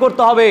কোরবানি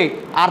করতে হবে।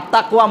 আর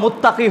তাকওয়া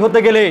মুত্তাকি হতে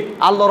গেলে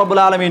আল্লাহ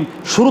রাব্বুল আলামিন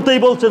শুরুতেই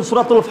বলছেন,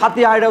 সূরাতুল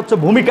ফাতিহা এটা হচ্ছে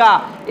ভূমিকা,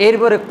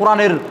 এরপরে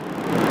কোরআনের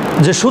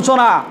যে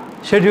সূচনা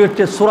সেটি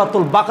হচ্ছে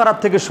সূরাতুল বাকারা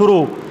থেকে শুরু।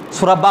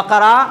 সূরা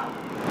বাকারা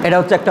এটা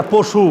হচ্ছে একটা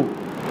পশু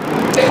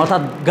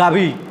অর্থাৎ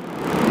গাভী,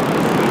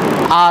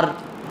 আর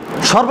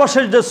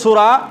সর্বশেষ যে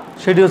সূরা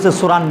সেটি হচ্ছে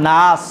সূরা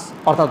নাস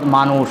অর্থাৎ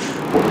মানুষ।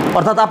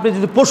 অর্থাৎ আপনি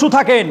যদি পশু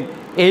থাকেন,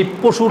 এই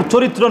পশুর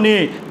চরিত্র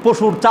নিয়ে,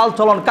 পশুর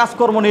চালচলন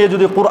কাজকর্ম নিয়ে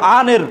যদি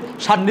কোরআনের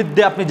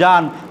সান্নিধ্যে আপনি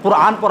যান,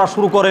 কোরআন পড়া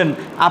শুরু করেন,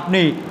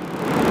 আপনি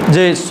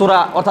যে সূরা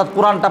অর্থাৎ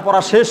কোরআনটা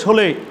পড়া শেষ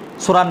হলে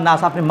সূরা নাস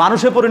আপনি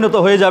মানুষে পরিণত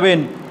হয়ে যাবেন।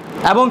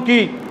 এবং কি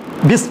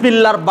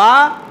বিসমিল্লাহর বা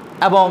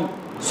এবং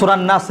সূরা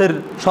নাসের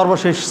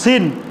সর্বশেষ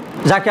সিন,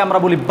 যাকে আমরা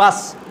বলি বাস,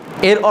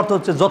 এর অর্থ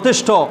হচ্ছে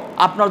যথেষ্ট,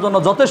 আপনার জন্য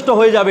যথেষ্ট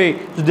হয়ে যাবে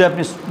যদি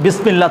আপনি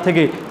বিসমিল্লাহ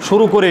থেকে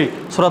শুরু করে,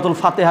 সূরাতুল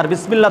ফাতিহার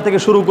বিসমিল্লাহ থেকে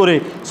শুরু করে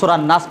সূরা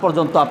নাস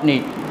পর্যন্ত আপনি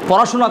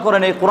পড়াশোনা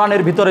করেন। এই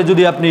কোরআনের ভিতরে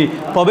যদি আপনি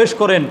প্রবেশ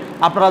করেন,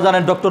 আপনারা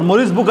জানেন ডক্টর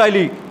মরিস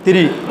বুকাইলি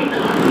তিনি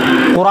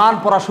কোরআন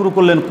পড়া শুরু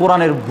করলেন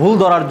কোরআনের ভুল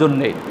ধরার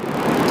জন্যে।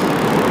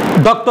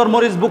 ডক্টর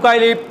মরিস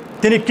বুকাইলি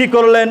তিনি কি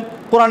করলেন?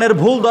 কোরআনের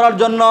ভুল ধরার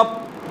জন্য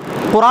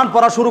কোরআন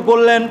পড়া শুরু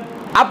করলেন।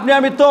 আপনি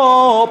আমি তো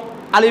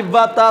আলিফ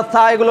বা তা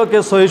সা এগুলোকে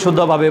সহি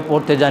শুদ্ধভাবে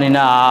পড়তে জানি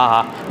না।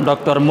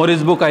 ডক্টর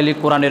মরিস বুকাইলি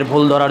কোরআনের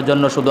ভুল ধরার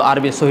জন্য শুধু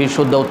আরবি সহি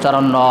শুদ্ধ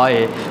উচ্চারণ নয়,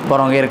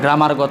 বরং এর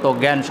গ্রামারগত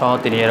জ্ঞান সহ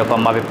তিনি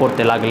এরকমভাবে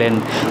পড়তে লাগলেন।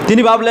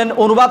 তিনি ভাবলেন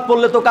অনুবাদ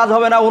পড়লে তো কাজ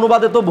হবে না,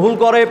 অনুবাদে তো ভুল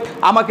করে,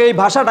 আমাকে এই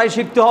ভাষাটাই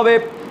শিখতে হবে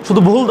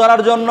শুধু ভুল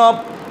ধরার জন্য।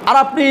 আর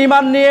আপনি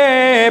ঈমান নিয়ে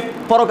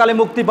পরকালে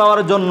মুক্তি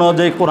পাওয়ার জন্য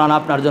যে কোরআন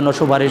আপনার জন্য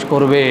সুপারিশ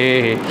করবে,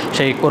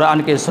 সেই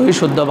কোরআনকে সহি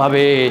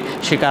শুদ্ধভাবে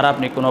শেখার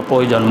আপনি কোনো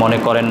প্রয়োজন মনে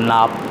করেন না।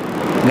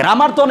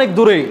 গ্রামার তো অনেক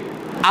দূরে,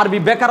 আরবি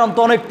ব্যাকরণ তো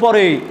অনেক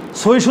পরে,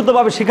 সহি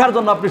শুদ্ধভাবে শেখার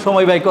জন্য আপনি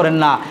সময় ব্যয় করেন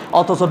না।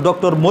 অথচ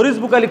ডক্টর মরিস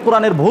বুকাইলি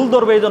কোরআনের ভুল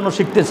ধরবে এই জন্য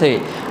শিখতেছে।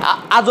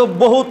 আজব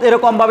বহুত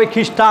এরকমভাবে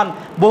খ্রিস্টান,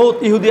 বহুত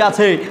ইহুদি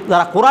আছে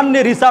যারা কোরআন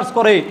নিয়ে রিসার্চ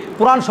করে,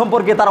 কোরআন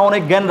সম্পর্কে তারা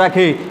অনেক জ্ঞান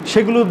রাখে,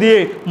 সেগুলো দিয়ে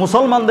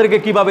মুসলমানদেরকে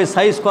কিভাবে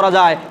সাইজ করা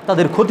যায়,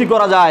 তাদের ক্ষতি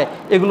করা যায়,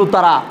 এগুলো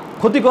তারা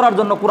ক্ষতি করার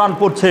জন্য কোরআন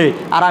পড়ছে।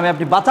 আর আমি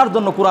আপনি বাঁচার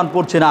জন্য কোরআন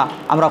পড়ছি না।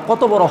 আমরা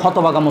কত বড়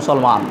হতভাগা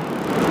মুসলমান।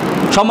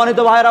 সম্মানিত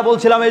ভাইয়েরা,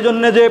 বলছিলাম এই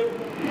জন্যে যে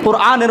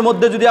কোরআনের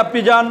মধ্যে যদি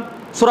আপনি যান,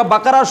 সূরা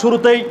বাকারার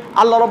শুরুতেই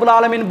আল্লাহ রাব্বুল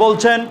আলামিন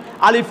বলছেন,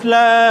 আলিফ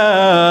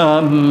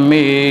লাম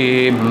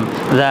মিম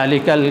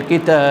যালিকাল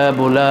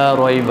কিতাবু লা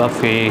রাইবা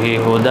ফীহি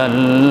হুদাল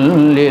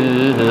লিল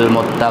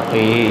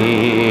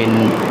মুত্তাকিন।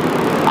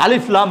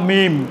 আলিফ লাম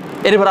মিম,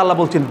 এরপর আল্লাহ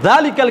বলছেন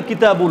যালিকাল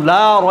কিতাবু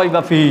লা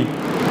রাইবা ফীহি,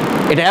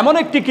 এটা এমন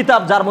একটি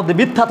কিতাব যার মধ্যে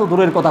মিথ্যা তো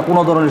দূরের কথা,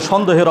 কোনো ধরনের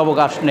সন্দেহের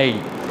অবকাশ নেই।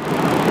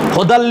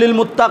 হুদাল লিল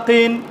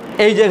মুত্তাকিন,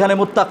 এই যে এখানে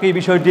মুত্তাকি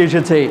বিষয়টি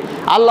এসেছে,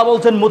 আল্লাহ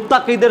বলছেন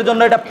মুত্তাকিদের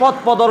জন্য এটা পথ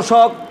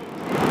প্রদর্শক।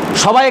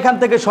 সবাই এখান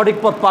থেকে সঠিক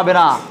পথ পাবে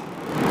না।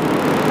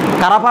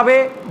 কারা পাবে?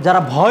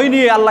 যারা ভয়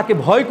নিয়ে, আল্লাহকে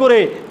ভয় করে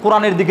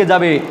কোরআনের দিকে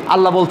যাবে।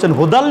 আল্লাহ বলছেন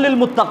হুদাল্লিল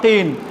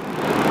মুত্তাকিন,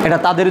 এটা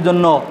তাদের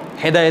জন্য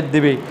হেদায়েত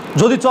দেবে।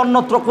 যদি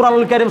অন্যত্র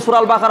কোরআনুল কারীম সূরা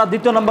আল বাকারা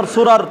 2 নম্বর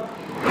সূরার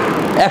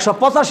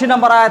 185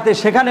 নম্বর আয়াতে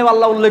সেখানেও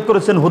আল্লাহ উল্লেখ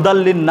করেছেন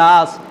হুদাল্লিন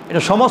নাস,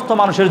 এটা সমস্ত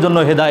মানুষের জন্য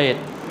হেদায়েত।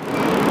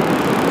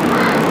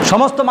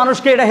 সমস্ত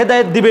মানুষকে এটা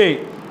হেদায়েত দিবে,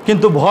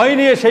 কিন্তু ভয়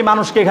নিয়ে সেই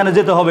মানুষকে এখানে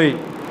যেতে হবে।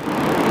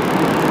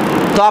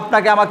 তো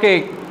আপনাকে আমাকে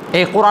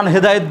এই কোরআন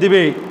হেদায়েত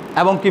দিবে,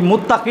 এবং কি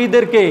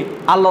মুত্তাকিদেরকে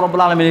আল্লাহ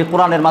রাব্বুল আলামিন এই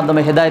কোরআনের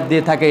মাধ্যমে হেদায়েত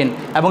দিয়ে থাকেন।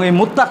 এবং এই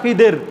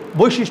মুত্তাকিদের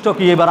বৈশিষ্ট্য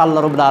কি এবার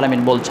আল্লাহ রাব্বুল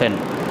আলামিন বলছেন,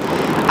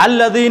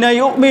 আল্লাযীনা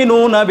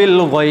ইউমিনুনা বিল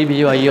গায়বি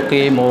ওয়া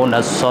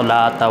ইয়ুকিমুনাস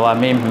সালাতা ওয়া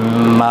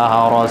মিম্মা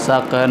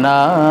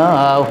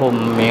রাযাকনাহুম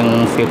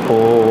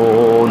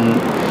ইউনফিকুন।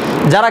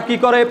 যারা কি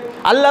করে,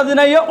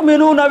 আল্লাযীনা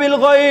ইউমিনুনা বিল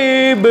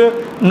গায়ব,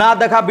 না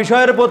দেখা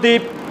বিষয়ের প্রতি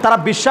তারা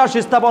বিশ্বাস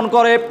স্থাপন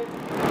করে,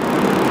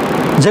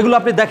 যেগুলো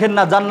আপনি দেখেন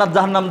না, জান্নাত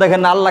জাহান্নাম দেখেন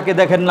না, আল্লাহকে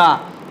দেখেন না,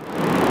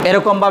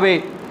 এরকমভাবে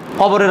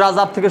কবরের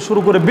আযাব থেকে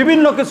শুরু করে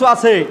বিভিন্ন কিছু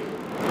আছে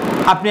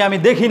আপনি আমি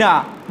দেখি না,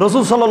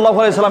 রাসূল সাল্লাল্লাহু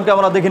আলাইহি সাল্লামকে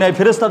আমরা দেখি নাই,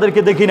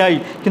 ফেরেশতাদেরকে দেখি নাই,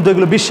 কিন্তু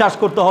এগুলো বিশ্বাস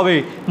করতে হবে।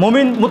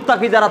 মুমিন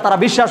মুত্তাকি যারা তারা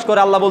বিশ্বাস করে,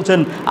 আল্লাহ বলছেন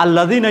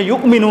আল্লাযীনা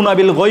ইউমিনুনা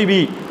বিল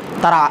গায়বি,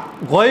 তারা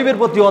গয়বের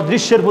প্রতি,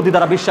 অদৃশ্যের প্রতি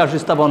তারা বিশ্বাস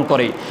স্থাপন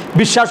করে।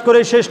 বিশ্বাস করে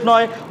শেষ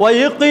নয়, ওয়া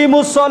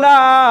ইকিমুস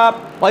সালাত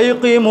ওয়া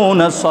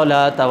ইকিমুনাস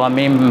সালাতা ওয়া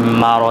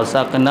মিম্মা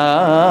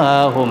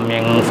রাযাকনাহুম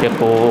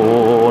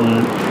ইউনফিকুন।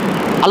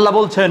 আল্লাহ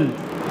বলছেন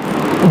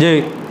যে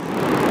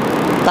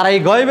তারা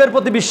এই গয়বের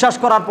প্রতি বিশ্বাস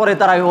করার পরে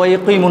তারা ওয়া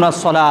ইকিমুনাস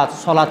সালাত,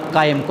 সালাত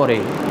কায়েম করে।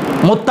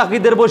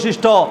 মুত্তাকিদের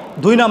বৈশিষ্ট্য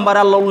 2 নম্বরে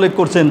আল্লাহ উল্লেখ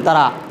করছেন,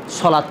 তারা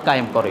সালাত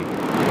কায়েম করে।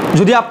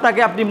 যদি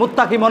আপনি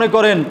মুত্তাকি মনে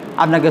করেন,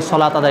 আপনাকে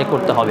সালাত আদায়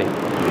করতে হবে।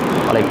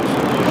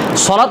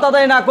 সালাত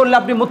আদায় না করলে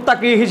আপনি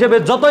মুত্তাকি হিসেবে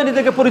যতই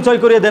নিজেকে পরিচয়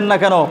করিয়ে দেন না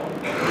কেন,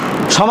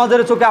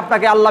 সমাজের চোখে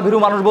আপনাকে আল্লাহ ভীরু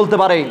মানুষ বলতে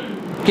পারে,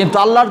 কিন্তু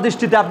আল্লাহর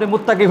দৃষ্টিতে আপনি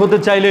মুত্তাকি হতে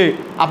চাইলে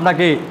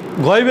আপনাকে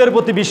গয়বের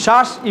প্রতি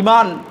বিশ্বাস,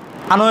 ইমান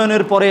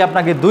আনয়নের পরে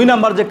আপনাকে 2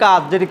 নম্বর যে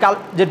কাজ,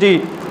 যেটি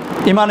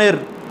ইমানের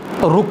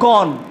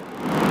রুকন,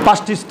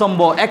 5টি স্তম্ভ,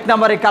 1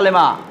 নম্বরে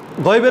কালেমা,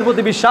 গয়বের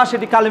প্রতি বিশ্বাস,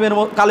 এটি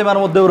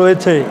কালেমার মধ্যেও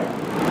রয়েছে।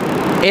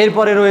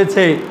 এরপরে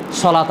রয়েছে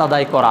সালাত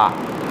আদায় করা।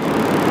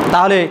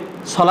 তাহলে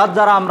সালাত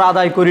যারা আমরা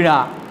আদায় করি না,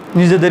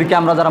 নিজেদেরকে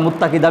আমরা যারা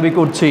মুত্তাকি দাবি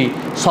করছি,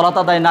 সালাত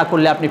আদায় না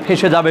করলে আপনি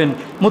ফেঁসে যাবেন।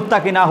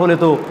 মুত্তাকি না হলে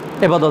তো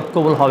ইবাদত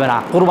কবুল হবে না,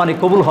 কুরবানি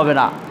কবুল হবে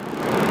না।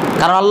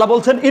 কারণ আল্লাহ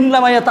বলছেন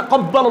ইন্নামা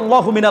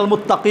ইয়াতাকাব্বালুল্লাহু মিনাল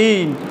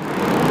মুত্তাকিন,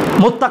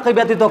 মুত্তাকি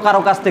ব্যতীত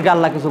কারো কাছ থেকে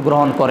আল্লাহ কিছু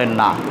গ্রহণ করেন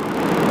না।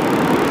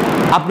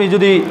 আপনি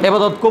যদি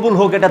ইবাদত কবুল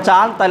হোক এটা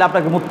চান, তাহলে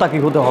আপনাকে মুত্তাকি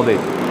হতে হবে।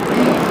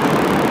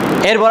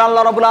 এরপর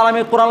আল্লাহ রাব্বুল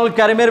আলামিন কোরআনুল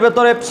কারীমের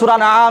ভিতরে সূরা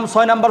আনআম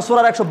 6 নম্বর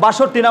সূরার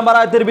 162 নম্বর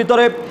আয়াতের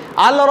ভিতরে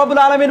আল্লাহ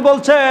রাব্বুল আলামিন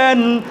বলছেন,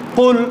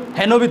 কুল,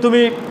 হে নবী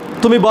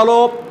তুমি বলো,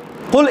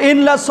 কুল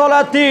ইন্না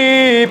সলাতি,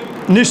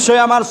 নিশ্চয়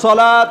আমার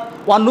সালাত,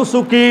 ওয়া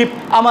নুসুকি,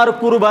 আমার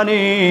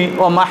কুরবানি,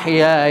 ওয়া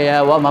মাহইয়ায়া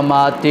ওয়া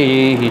মামাতি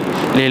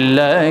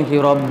লিল্লাহি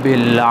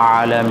রাব্বিল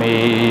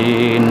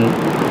আলামিন।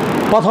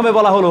 প্রথমে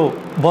বলা হলো,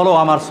 বলো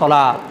আমার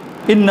সালাত,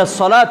 ইন্না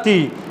সলাতি,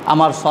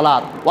 আমার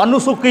সালাত, ওয়া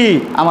নুসুকি,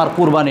 আমার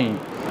কুরবানি।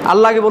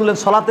 আল্লাহকে বললেন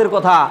সালাতের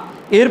কথা,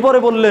 এরপরে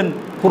বললেন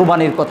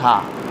কুরবানির কথা।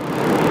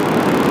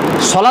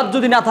 সালাত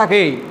যদি না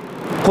থাকে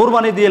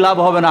কুরবানি দিয়ে লাভ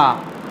হবে না।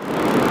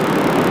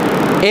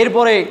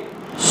 এরপরে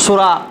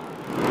সূরা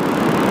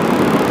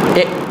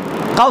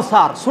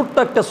কাউসার, ছোট্ট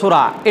একটা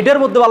সূরা, এটার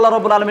মধ্যে আল্লাহ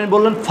রাব্বুল আলামিন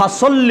বললেন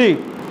ফাসল্লি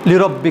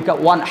লিরাব্বিকা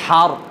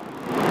ওয়ানহার।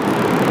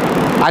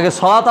 আগে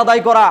সালাত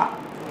আদায় করা,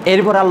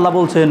 এরপরে আল্লাহ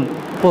বলছেন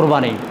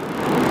কুরবানি।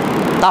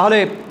 তাহলে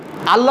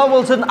আল্লাহ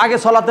বলছেন আগে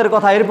সালাতের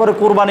কথা, এরপরে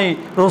কুরবানি।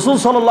 রাসূল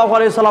সাল্লাল্লাহু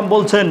আলাইহি সাল্লাম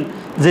বলছেন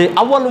যে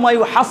আউয়ালু মা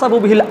ইউহাসাবু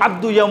বিহিল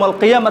আবদু ইয়াউমাল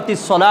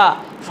কিয়ামাতিস সালাহ,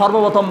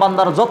 সর্বপ্রথম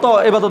বান্দার যত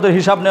ইবাদতের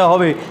হিসাব নেওয়া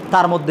হবে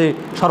তার মধ্যে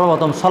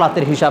সর্বপ্রথম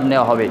সালাতের হিসাব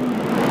নেওয়া হবে।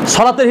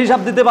 সালাতের হিসাব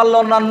দিতে পারলে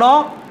অন্যান্য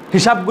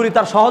হিসাবগুলি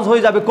তার সহজ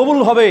হয়ে যাবে, কবুল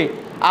হবে।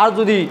 আর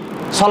যদি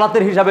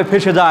সালাতের হিসাবে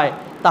ফেসে যায়,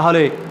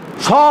 তাহলে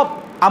সব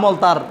আমল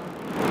তার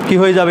কি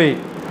হয়ে যাবে,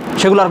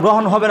 সেগুলো আর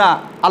গ্রহণ হবে না,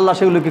 আল্লাহ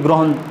সেগুলোকে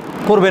গ্রহণ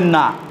করবেন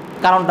না।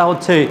 কারণটা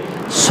হচ্ছে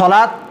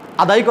সালাত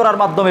আদায় করার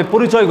মাধ্যমে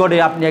পরিচয় ঘটে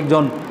আপনি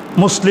একজন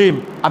মুসলিম,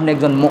 আপনি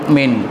একজন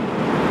মুমিন।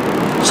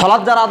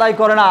 সালাত যারা আদায়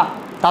করে না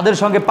তাদের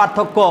সঙ্গে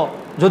পার্থক্য,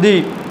 যদি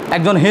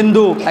একজন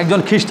হিন্দু, একজন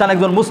খ্রিস্টান,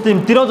 একজন মুসলিম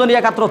তিনজনই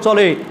একাত্র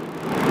চলে,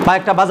 বা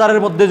একটা বাজারের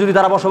মধ্যে যদি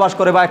তারা বসবাস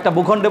করে, বা একটা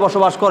ভূখণ্ডে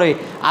বসবাস করে,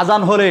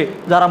 আজান হলে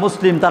যারা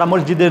মুসলিম তারা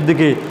মসজিদের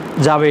দিকে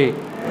যাবে,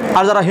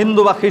 আর যারা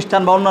হিন্দু বা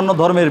খ্রিস্টান বা অন্যান্য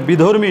ধর্মের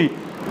বিধর্মী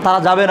তারা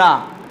যাবে না।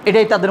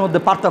 এটাই তাদের মধ্যে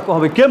পার্থক্য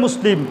হবে, কে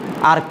মুসলিম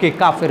আর কে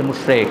কাফের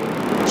মুশরিক।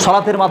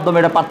 সালাতের মাধ্যমে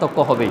এটা পার্থক্য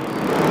হবে।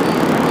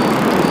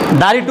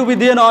 দাড়ি টুপি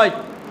দিয়ে নয়,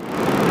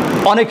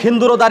 অনেক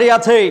হিন্দুরও দাড়ি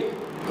আছে।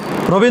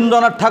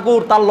 রবীন্দ্রনাথ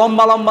ঠাকুর তার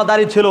লম্বা লম্বা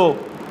দাড়ি ছিল,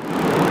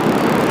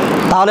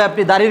 তাহলে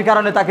আপনি দাড়ির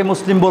কারণে তাকে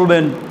মুসলিম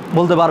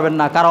বলতে পারবেন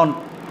না। কারণ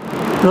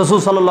রাসূল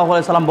সাল্লাল্লাহু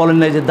আলাইহি সাল্লাম বলেন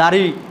নাই যে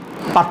দাড়ি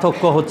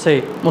পার্থক্য হচ্ছে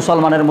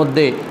মুসলমানের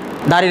মধ্যে,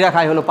 দাড়ি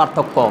রাখাই হলো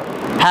পার্থক্য।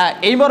 হ্যাঁ,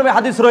 এই মর্মে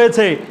হাদিস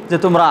রয়েছে যে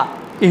তোমরা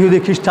ইহুদি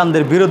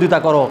খ্রিস্টানদের বিরোধিতা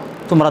করো,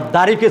 তোমরা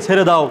দাড়িকে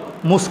ছেড়ে দাও,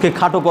 মুখকে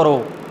খাটো করো।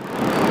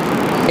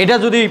 এটা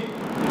যদি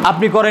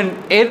আপনি করেন,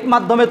 এর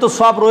মাধ্যমে তো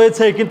সব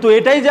রয়েছে, কিন্তু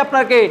এটাই যে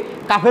আপনাকে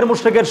কাফের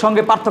মুশরিকের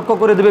সঙ্গে পার্থক্য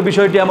করে দেবে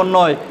বিষয়টি এমন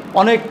নয়।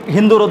 অনেক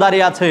হিন্দুরও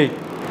দাঁড়িয়ে আছে,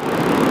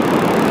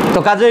 তো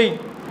কাজেই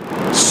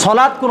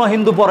সালাত কোনো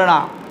হিন্দু পড়ে না,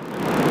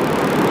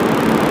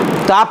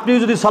 তা আপনি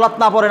যদি সলাৎ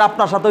না পড়েন,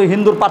 আপনার সাথে ওই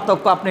হিন্দুর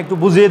পার্থক্য আপনি একটু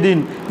বুঝিয়ে দিন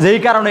যে এই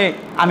কারণে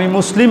আমি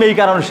মুসলিম, এই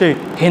কারণে সে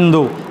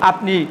হিন্দু।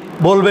 আপনি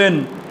বলবেন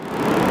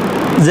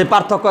যে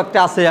পার্থক্য একটা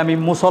আছে, আমি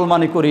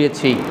মুসলমানি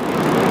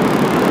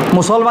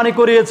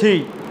করিয়েছি।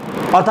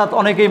 অর্থাৎ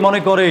অনেকেই মনে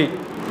করে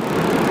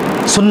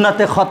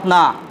সুন্নাতে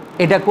খতনা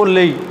এটা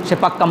করলেই সে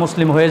পাক্কা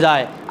মুসলিম হয়ে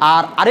যায়।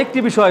 আর আরেকটি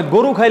বিষয়,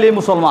 গরু খাইলেই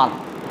মুসলমান।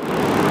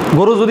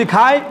 গরু যদি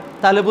খায়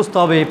তাহলে বুঝতে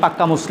হবে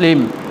পাক্কা মুসলিম,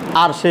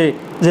 আর সে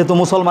যেহেতু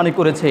মুসলমানি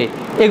করেছে।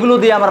 এগুলো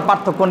দিয়ে আমরা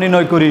পার্থক্য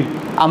নির্ণয় করি।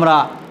 আমরা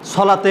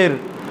সলাতের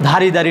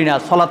ধারি না,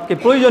 সলাৎকে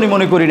প্রয়োজনই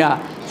মনে করি না।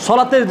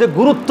 সলাতের যে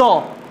গুরুত্ব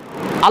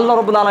আল্লাহ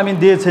রাব্বুল আলামিন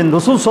দিয়েছেন,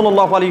 রাসূল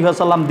সাল্লাল্লাহু আলাইহি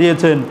ওয়াসাল্লাম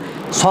দিয়েছেন,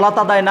 সলাত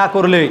আদায় না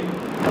করলে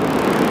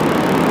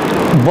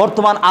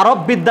বর্তমান আরব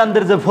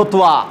বিদ্বানদের যে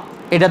ফতোয়া,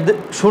 এটা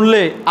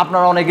শুনলে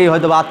আপনারা অনেকেই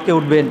হয়তো আটকে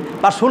উঠবেন,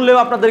 বা শুনলেও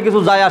আপনাদের কিছু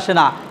যায় আসে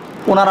না।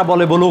 ওনারা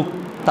বলে বলুক,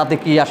 তাতে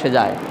কি আসে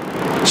যায়?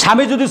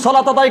 স্বামী যদি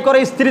সলাত আদায় করে,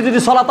 স্ত্রী যদি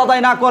সলাত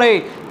আদায় না করে,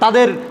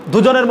 তাদের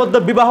দুজনের মধ্যে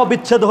বিবাহ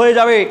বিচ্ছেদ হয়ে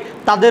যাবে।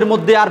 তাদের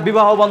মধ্যে আর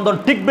বিবাহ বন্ধন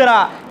টিকবে না,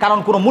 কারণ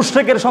কোনো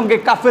মুশরিকের সঙ্গে,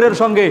 কাফেরের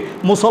সঙ্গে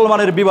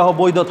মুসলমানের বিবাহ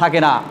বৈধ থাকে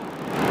না।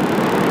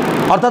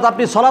 অর্থাৎ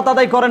আপনি সলাত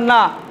আদায় করেন না,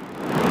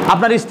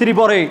 আপনার স্ত্রী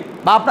পড়ে,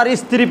 বা আপনার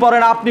স্ত্রী পড়ে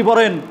না, আপনি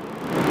পড়েন,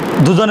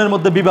 দুজনের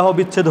মধ্যে বিবাহ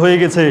বিচ্ছেদ হয়ে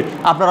গেছে,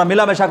 আপনারা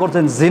মেলামেশা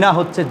করছেন, জিনা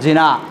হচ্ছে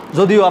জিনা,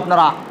 যদিও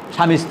আপনারা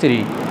স্বামী স্ত্রী।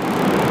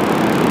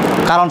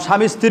 কারণ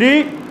স্বামী স্ত্রী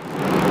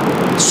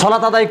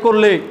সলাত আদায়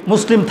করলে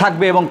মুসলিম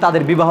থাকবে এবং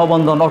তাদের বিবাহ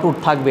বন্ধন অটুট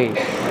থাকবে।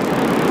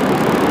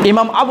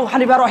 ইমাম আবু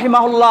হানিফা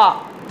রাহিমাহুল্লাহ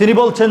তিনি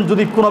বলছেন,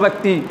 যদি কোনো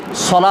ব্যক্তি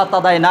সলাত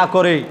আদায় না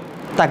করে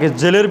তাকে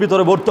জেলের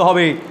ভিতরে ভরতে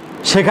হবে,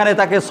 সেখানে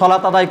তাকে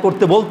সলাত আদায়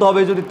করতে বলতে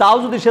হবে।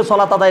 যদি সে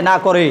সলাত আদায় না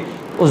করে,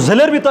 ও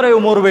জেলের ভিতরেও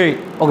মরবে,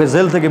 ওকে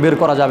জেল থেকে বের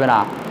করা যাবে না।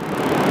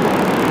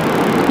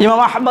 ইমাম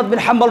আহমদ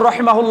বিন হাম্বল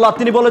রাহিমাহুল্লাহ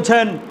তিনি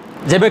বলেছেন,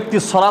 যে ব্যক্তি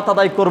সলাত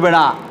আদায় করবে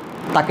না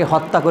তাকে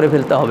হত্যা করে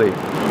ফেলতে হবে।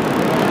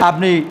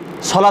 আপনি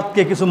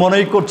সলাতকে কিছু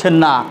মনেই করছেন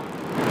না।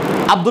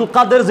 আব্দুল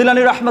কাদের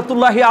জিলানী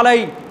রহমতুল্লাহি আলাই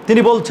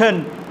তিনি বলছেন,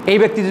 এই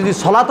ব্যক্তি যদি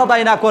সলাত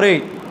আদায় না করে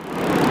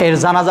এর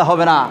জানাজা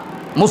হবে না,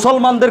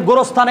 মুসলমানদের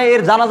গোরস্থানে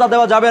এর জানাজা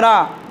দেওয়া যাবে না।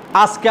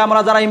 আজকে আমরা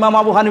যারা ইমাম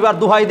আবু হানিফার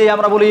দোহাই দিই,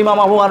 আমরা বলি ইমাম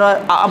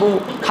আবু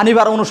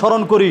হানিফার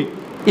অনুসরণ করি।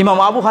 ইমাম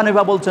আবু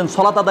হানিফা বলছেন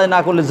সলাত আদায় না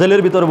করলে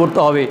জেলের ভিতরে ভরতে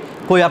হবে।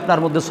 কই আপনার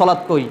মধ্যে সলাত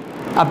কই?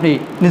 আপনি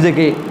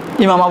নিজেকে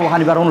ইমাম আবু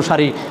হানিফার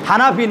অনুসারী,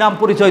 হানাফি নাম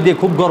পরিচয় দিয়ে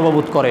খুব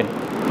গর্ববোধ করেন।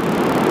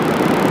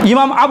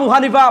 ইমাম আবু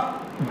হানিফা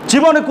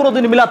জীবনে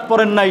কোনোদিন মিলাদ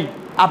পড়েন নাই,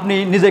 আপনি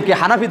নিজেকে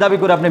হানাফি দাবি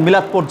করে আপনি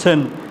মিলাদ পড়ছেন।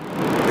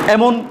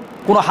 এমন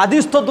কোনো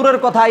হাদিস তো দূরের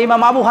কথা,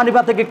 ইমাম আবু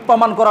হানিফা থেকে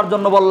প্রমাণ করার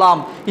জন্য বললাম।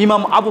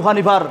 ইমাম আবু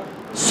হানিফার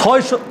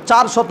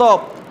 400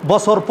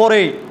 বছর পরে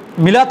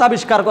মিলাদ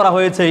আবিষ্কার করা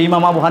হয়েছে।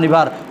 ইমাম আবু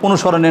হানিফার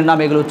অনুসরণের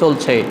নামে এগুলো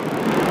চলছে।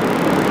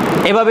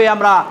 এভাবে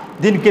আমরা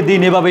দিনকে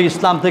দিন এভাবে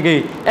ইসলাম থেকে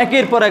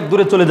একের পর এক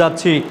দূরে চলে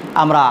যাচ্ছি।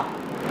 আমরা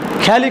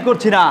খেয়ালই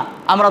করছি না।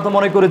 আমরা তো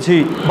মনে করেছি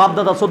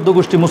বাপদাদা 14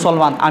 গোষ্ঠী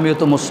মুসলমান, আমিও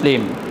তো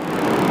মুসলিম।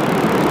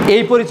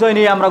 এই পরিচয়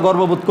নিয়ে আমরা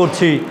গর্ববোধ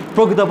করছি।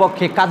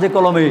 প্রকৃতপক্ষে কাজে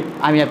কলমে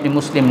আপনি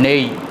মুসলিম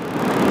নেই।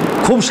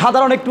 খুব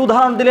সাধারণ একটি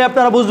উদাহরণ দিলে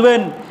আপনারা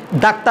বুঝবেন।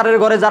 ডাক্তারের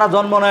ঘরে যারা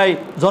জন্ম নেয়,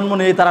 জন্ম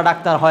নিয়ে তারা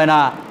ডাক্তার হয় না।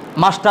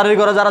 মাস্টারের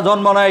ঘরে যারা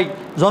জন্ম নেয়,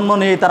 জন্ম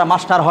নিয়ে তারা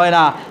মাস্টার হয়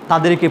না।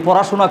 তাদেরকে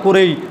পড়াশোনা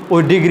করেই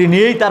ওই ডিগ্রি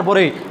নিয়েই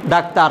তারপরে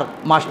ডাক্তার,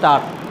 মাস্টার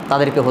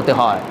তাদেরকে হতে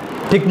হয়।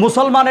 ঠিক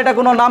মুসলমান এটা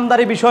কোনো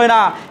নামদারি বিষয় না।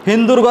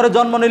 হিন্দুর ঘরে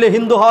জন্ম নিলে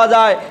হিন্দু হওয়া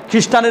যায়,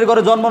 খ্রিস্টানের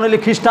ঘরে জন্ম নিলে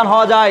খ্রিস্টান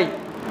হওয়া যায়,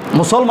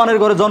 মুসলমানের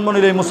ঘরে জন্ম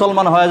নিলে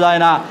মুসলমান হওয়া যায়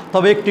না।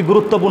 তবে একটি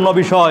গুরুত্বপূর্ণ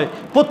বিষয়,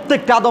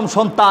 প্রত্যেকটা আদম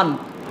সন্তান,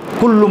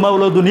 কুল্লু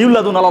মাউলুদুন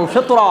ইউলাদুন আলাল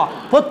ফিতরা,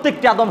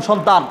 প্রত্যেকটি আদম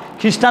সন্তান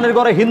খ্রিস্টানের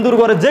ঘরে, হিন্দুর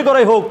ঘরে, যে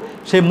ঘরে হোক,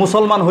 সে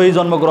মুসলমান হয়েই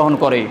জন্মগ্রহণ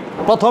করে।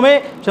 প্রথমে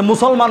সে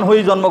মুসলমান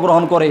হয়েই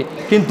জন্মগ্রহণ করে,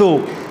 কিন্তু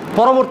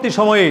পরবর্তী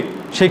সময়ে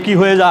সে কি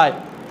হয়ে যায়?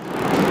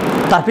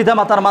 তার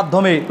পিতামাতার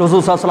মাধ্যমে রাসূল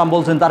সাল্লাল্লাহু আলাইহি ওয়াসাল্লাম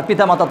বলছেন, তার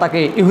পিতামাতা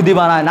তাকে ইহুদি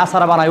বানায়,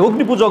 নাসারা বানায়,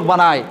 অগ্নিপূজক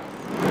বানায়।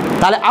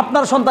 তাহলে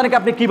আপনার সন্তানকে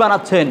আপনি কি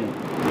বানাচ্ছেন?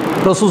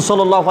 রাসূল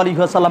সাল্লাল্লাহু আলাইহি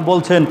ওয়াসাল্লাম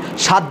বলছেন,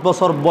 7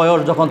 বছর বয়স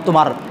যখন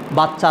তোমার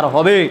বাচ্চার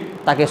হবে,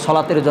 তাকে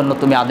সলাতের জন্য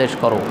তুমি আদেশ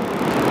করো।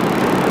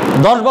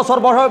 10 বছর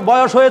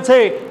বয়স হয়েছে,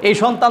 এই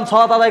সন্তান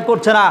সলাত আদায়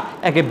করছে না,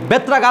 একে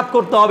বেত্রাঘাত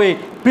করতে হবে,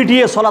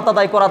 পিটিয়ে সলাত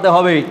আদায় করাতে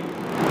হবে।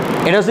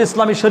 এটা হচ্ছে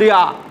ইসলামী শরিয়া।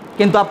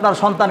 কিন্তু আপনার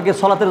সন্তানকে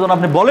সলাতের জন্য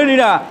আপনি বলেনই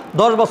না।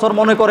 10 বছর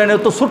মনে করেন এ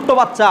তো ছোট্ট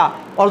বাচ্চা,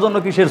 ওর জন্য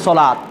কিসের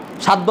সলাত?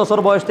 7 বছর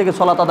বয়স থেকে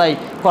সলাত আদায়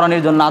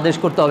করানোর জন্য আদেশ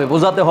করতে হবে,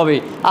 বোঝাতে হবে।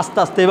 আস্তে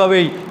আস্তে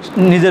এভাবেই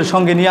নিজের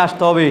সঙ্গে নিয়ে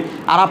আসতে হবে।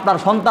 আর আপনার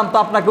সন্তান তো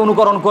আপনাকে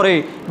অনুকরণ করে।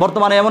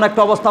 বর্তমানে এমন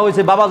একটা অবস্থা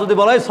হয়েছে, বাবা যদি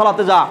বলে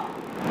সলাতে যা,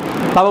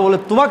 বাবা বলে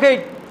তোমাকেই,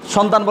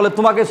 সন্তান বলে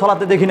তোমাকে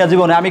সলাতে দেখি না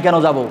জীবনে, আমি কেন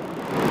যাব?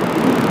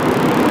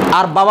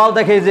 আর বাবাও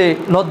দেখে যে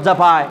লজ্জা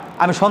পায়,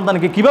 আমি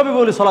সন্তানকে কিভাবে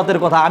বলি সলাতের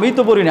কথা, আমি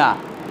তো বলি না।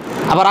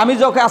 আবার আমি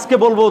যখন আজকে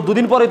বলবো,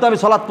 দুদিন পরে তো আমি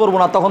সলাত পড়বো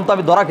না, তখন তো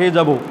আমি ধরা খেয়ে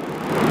যাব।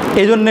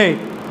 এই জন্যে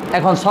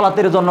এখন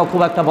সলাতের জন্য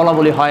খুব একটা বলা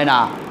বলি হয় না।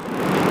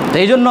 তো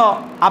এই জন্য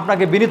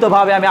আপনাকে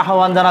বিনীতভাবে আমি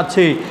আহ্বান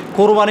জানাচ্ছি,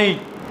 কোরবানি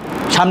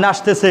সামনে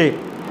আসতেছে,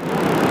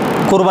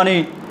 কোরবানি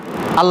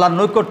আল্লাহর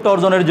নৈকট্য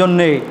অর্জনের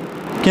জন্যে।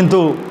 কিন্তু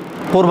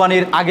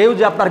কোরবানির আগেও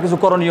যে আপনার কিছু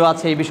করণীয়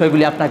আছে, এই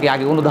বিষয়গুলি আপনাকে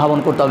আগে অনুধাবন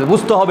করতে হবে,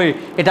 বুঝতে হবে।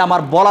 এটা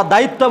আমার বলা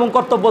দায়িত্ব এবং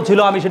কর্তব্য ছিল,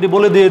 আমি সেটি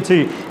বলে দিয়েছি।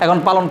 এখন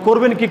পালন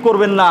করবেন কি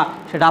করবেন না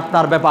সেটা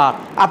আপনার ব্যাপার।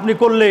 আপনি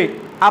করলে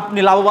আপনি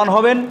লাভবান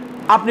হবেন,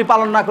 আপনি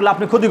পালন না করলে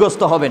আপনি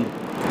ক্ষতিগ্রস্ত হবেন।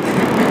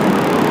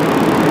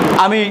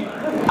 আমি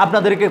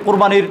আপনাদেরকে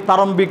কোরবানির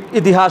প্রারম্ভিক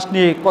ইতিহাস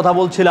নিয়ে কথা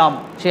বলছিলাম,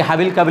 সেই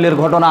হাবিল কাবিলের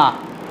ঘটনা,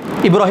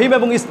 ইব্রাহিম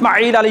এবং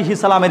ইসমাঈল আলাইহিস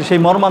সালামের সেই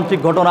মর্মান্তিক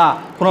ঘটনা।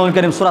 কুরআনুল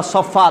কারীম সূরা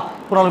সফফাত,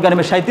 কুরআনুল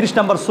কারীমের 37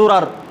 নম্বর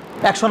সূরার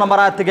 100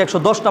 নম্বর আয়াত থেকে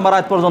 110 নম্বর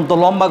আয়াত পর্যন্ত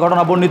লম্বা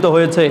ঘটনা বর্ণিত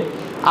হয়েছে।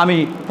 আমি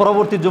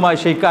পরবর্তী জুমায়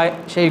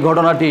সেই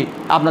ঘটনাটি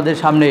আপনাদের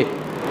সামনে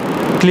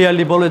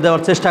ক্লিয়ারলি বলে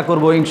দেওয়ার চেষ্টা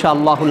করব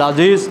ইনশাআল্লাহুল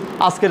আজিজ।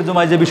 আজকের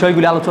জুমায় যে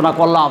বিষয়গুলি আলোচনা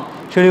করলাম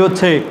সেটি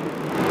হচ্ছে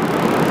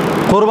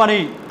কোরবানি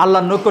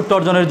আল্লাহর নৈকট্য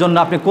অর্জনের জন্য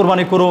আপনি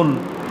কোরবানি করুন।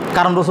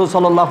 কারণ রাসূল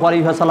সাল্লাল্লাহু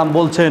আলাইহি ওয়াসাল্লাম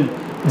বলছেন,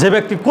 যে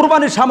ব্যক্তি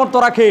কোরবানির সামর্থ্য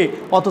রাখে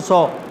অথচ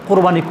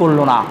কোরবানি করল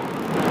না,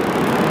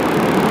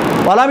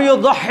 ওয়ালাম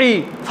ইউযহি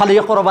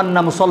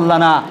ফালিয়াকরাবান্না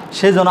মুসাল্লানা,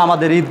 সে যেন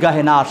আমাদের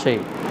ঈদগাহে না আসে।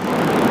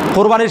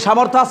 কোরবানির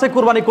সামর্থ্য আছে,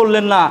 কোরবানি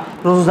করলেন না,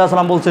 রাসূল সাল্লাল্লাহু আলাইহি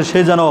ওয়াসাল্লাম বলছে সে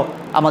যেন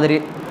আমাদের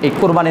এই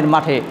কোরবানির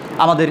মাঠে,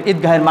 আমাদের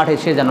ঈদগাহের মাঠে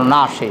সে যেন না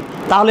আসে।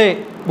 তাহলে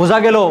বোঝা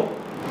গেল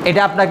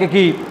এটা আপনাকে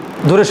কি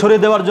দূরে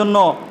সরিয়ে দেওয়ার জন্য,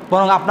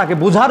 বরং আপনাকে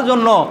বোঝার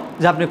জন্য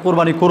যে আপনি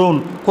কোরবানি করুন,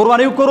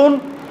 কোরবানিও করুন,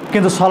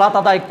 কিন্তু সালাত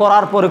আদায়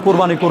করার পরে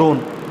কোরবানি করুন।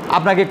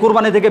 আপনাকে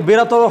কোরবানি থেকে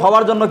বিরত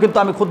হওয়ার জন্য কিন্তু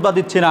আমি খুতবা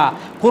দিচ্ছি না,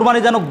 কোরবানি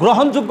যেন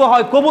গ্রহণযোগ্য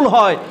হয়, কবুল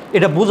হয়,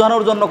 এটা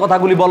বোঝানোর জন্য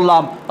কথাগুলি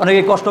বললাম।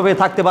 অনেকে কষ্ট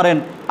পেয়ে থাকতে পারেন,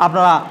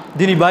 আপনারা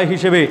দিনী ভাই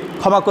হিসেবে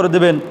ক্ষমা করে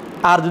দেবেন।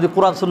 আর যদি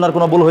কোরআন সুন্নাহর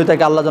কোনো ভুল হয়ে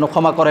থাকে আল্লাহ যেন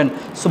ক্ষমা করেন।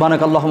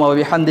 সুবহানাকাল্লাহুম্মা ওয়া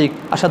বিহামদিক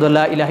আশহাদু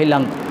আল্লা ইলাহা ইল্লা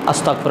আনতা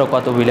আস্তাগফিরুকা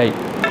ওয়া আতুবু ইলাইক।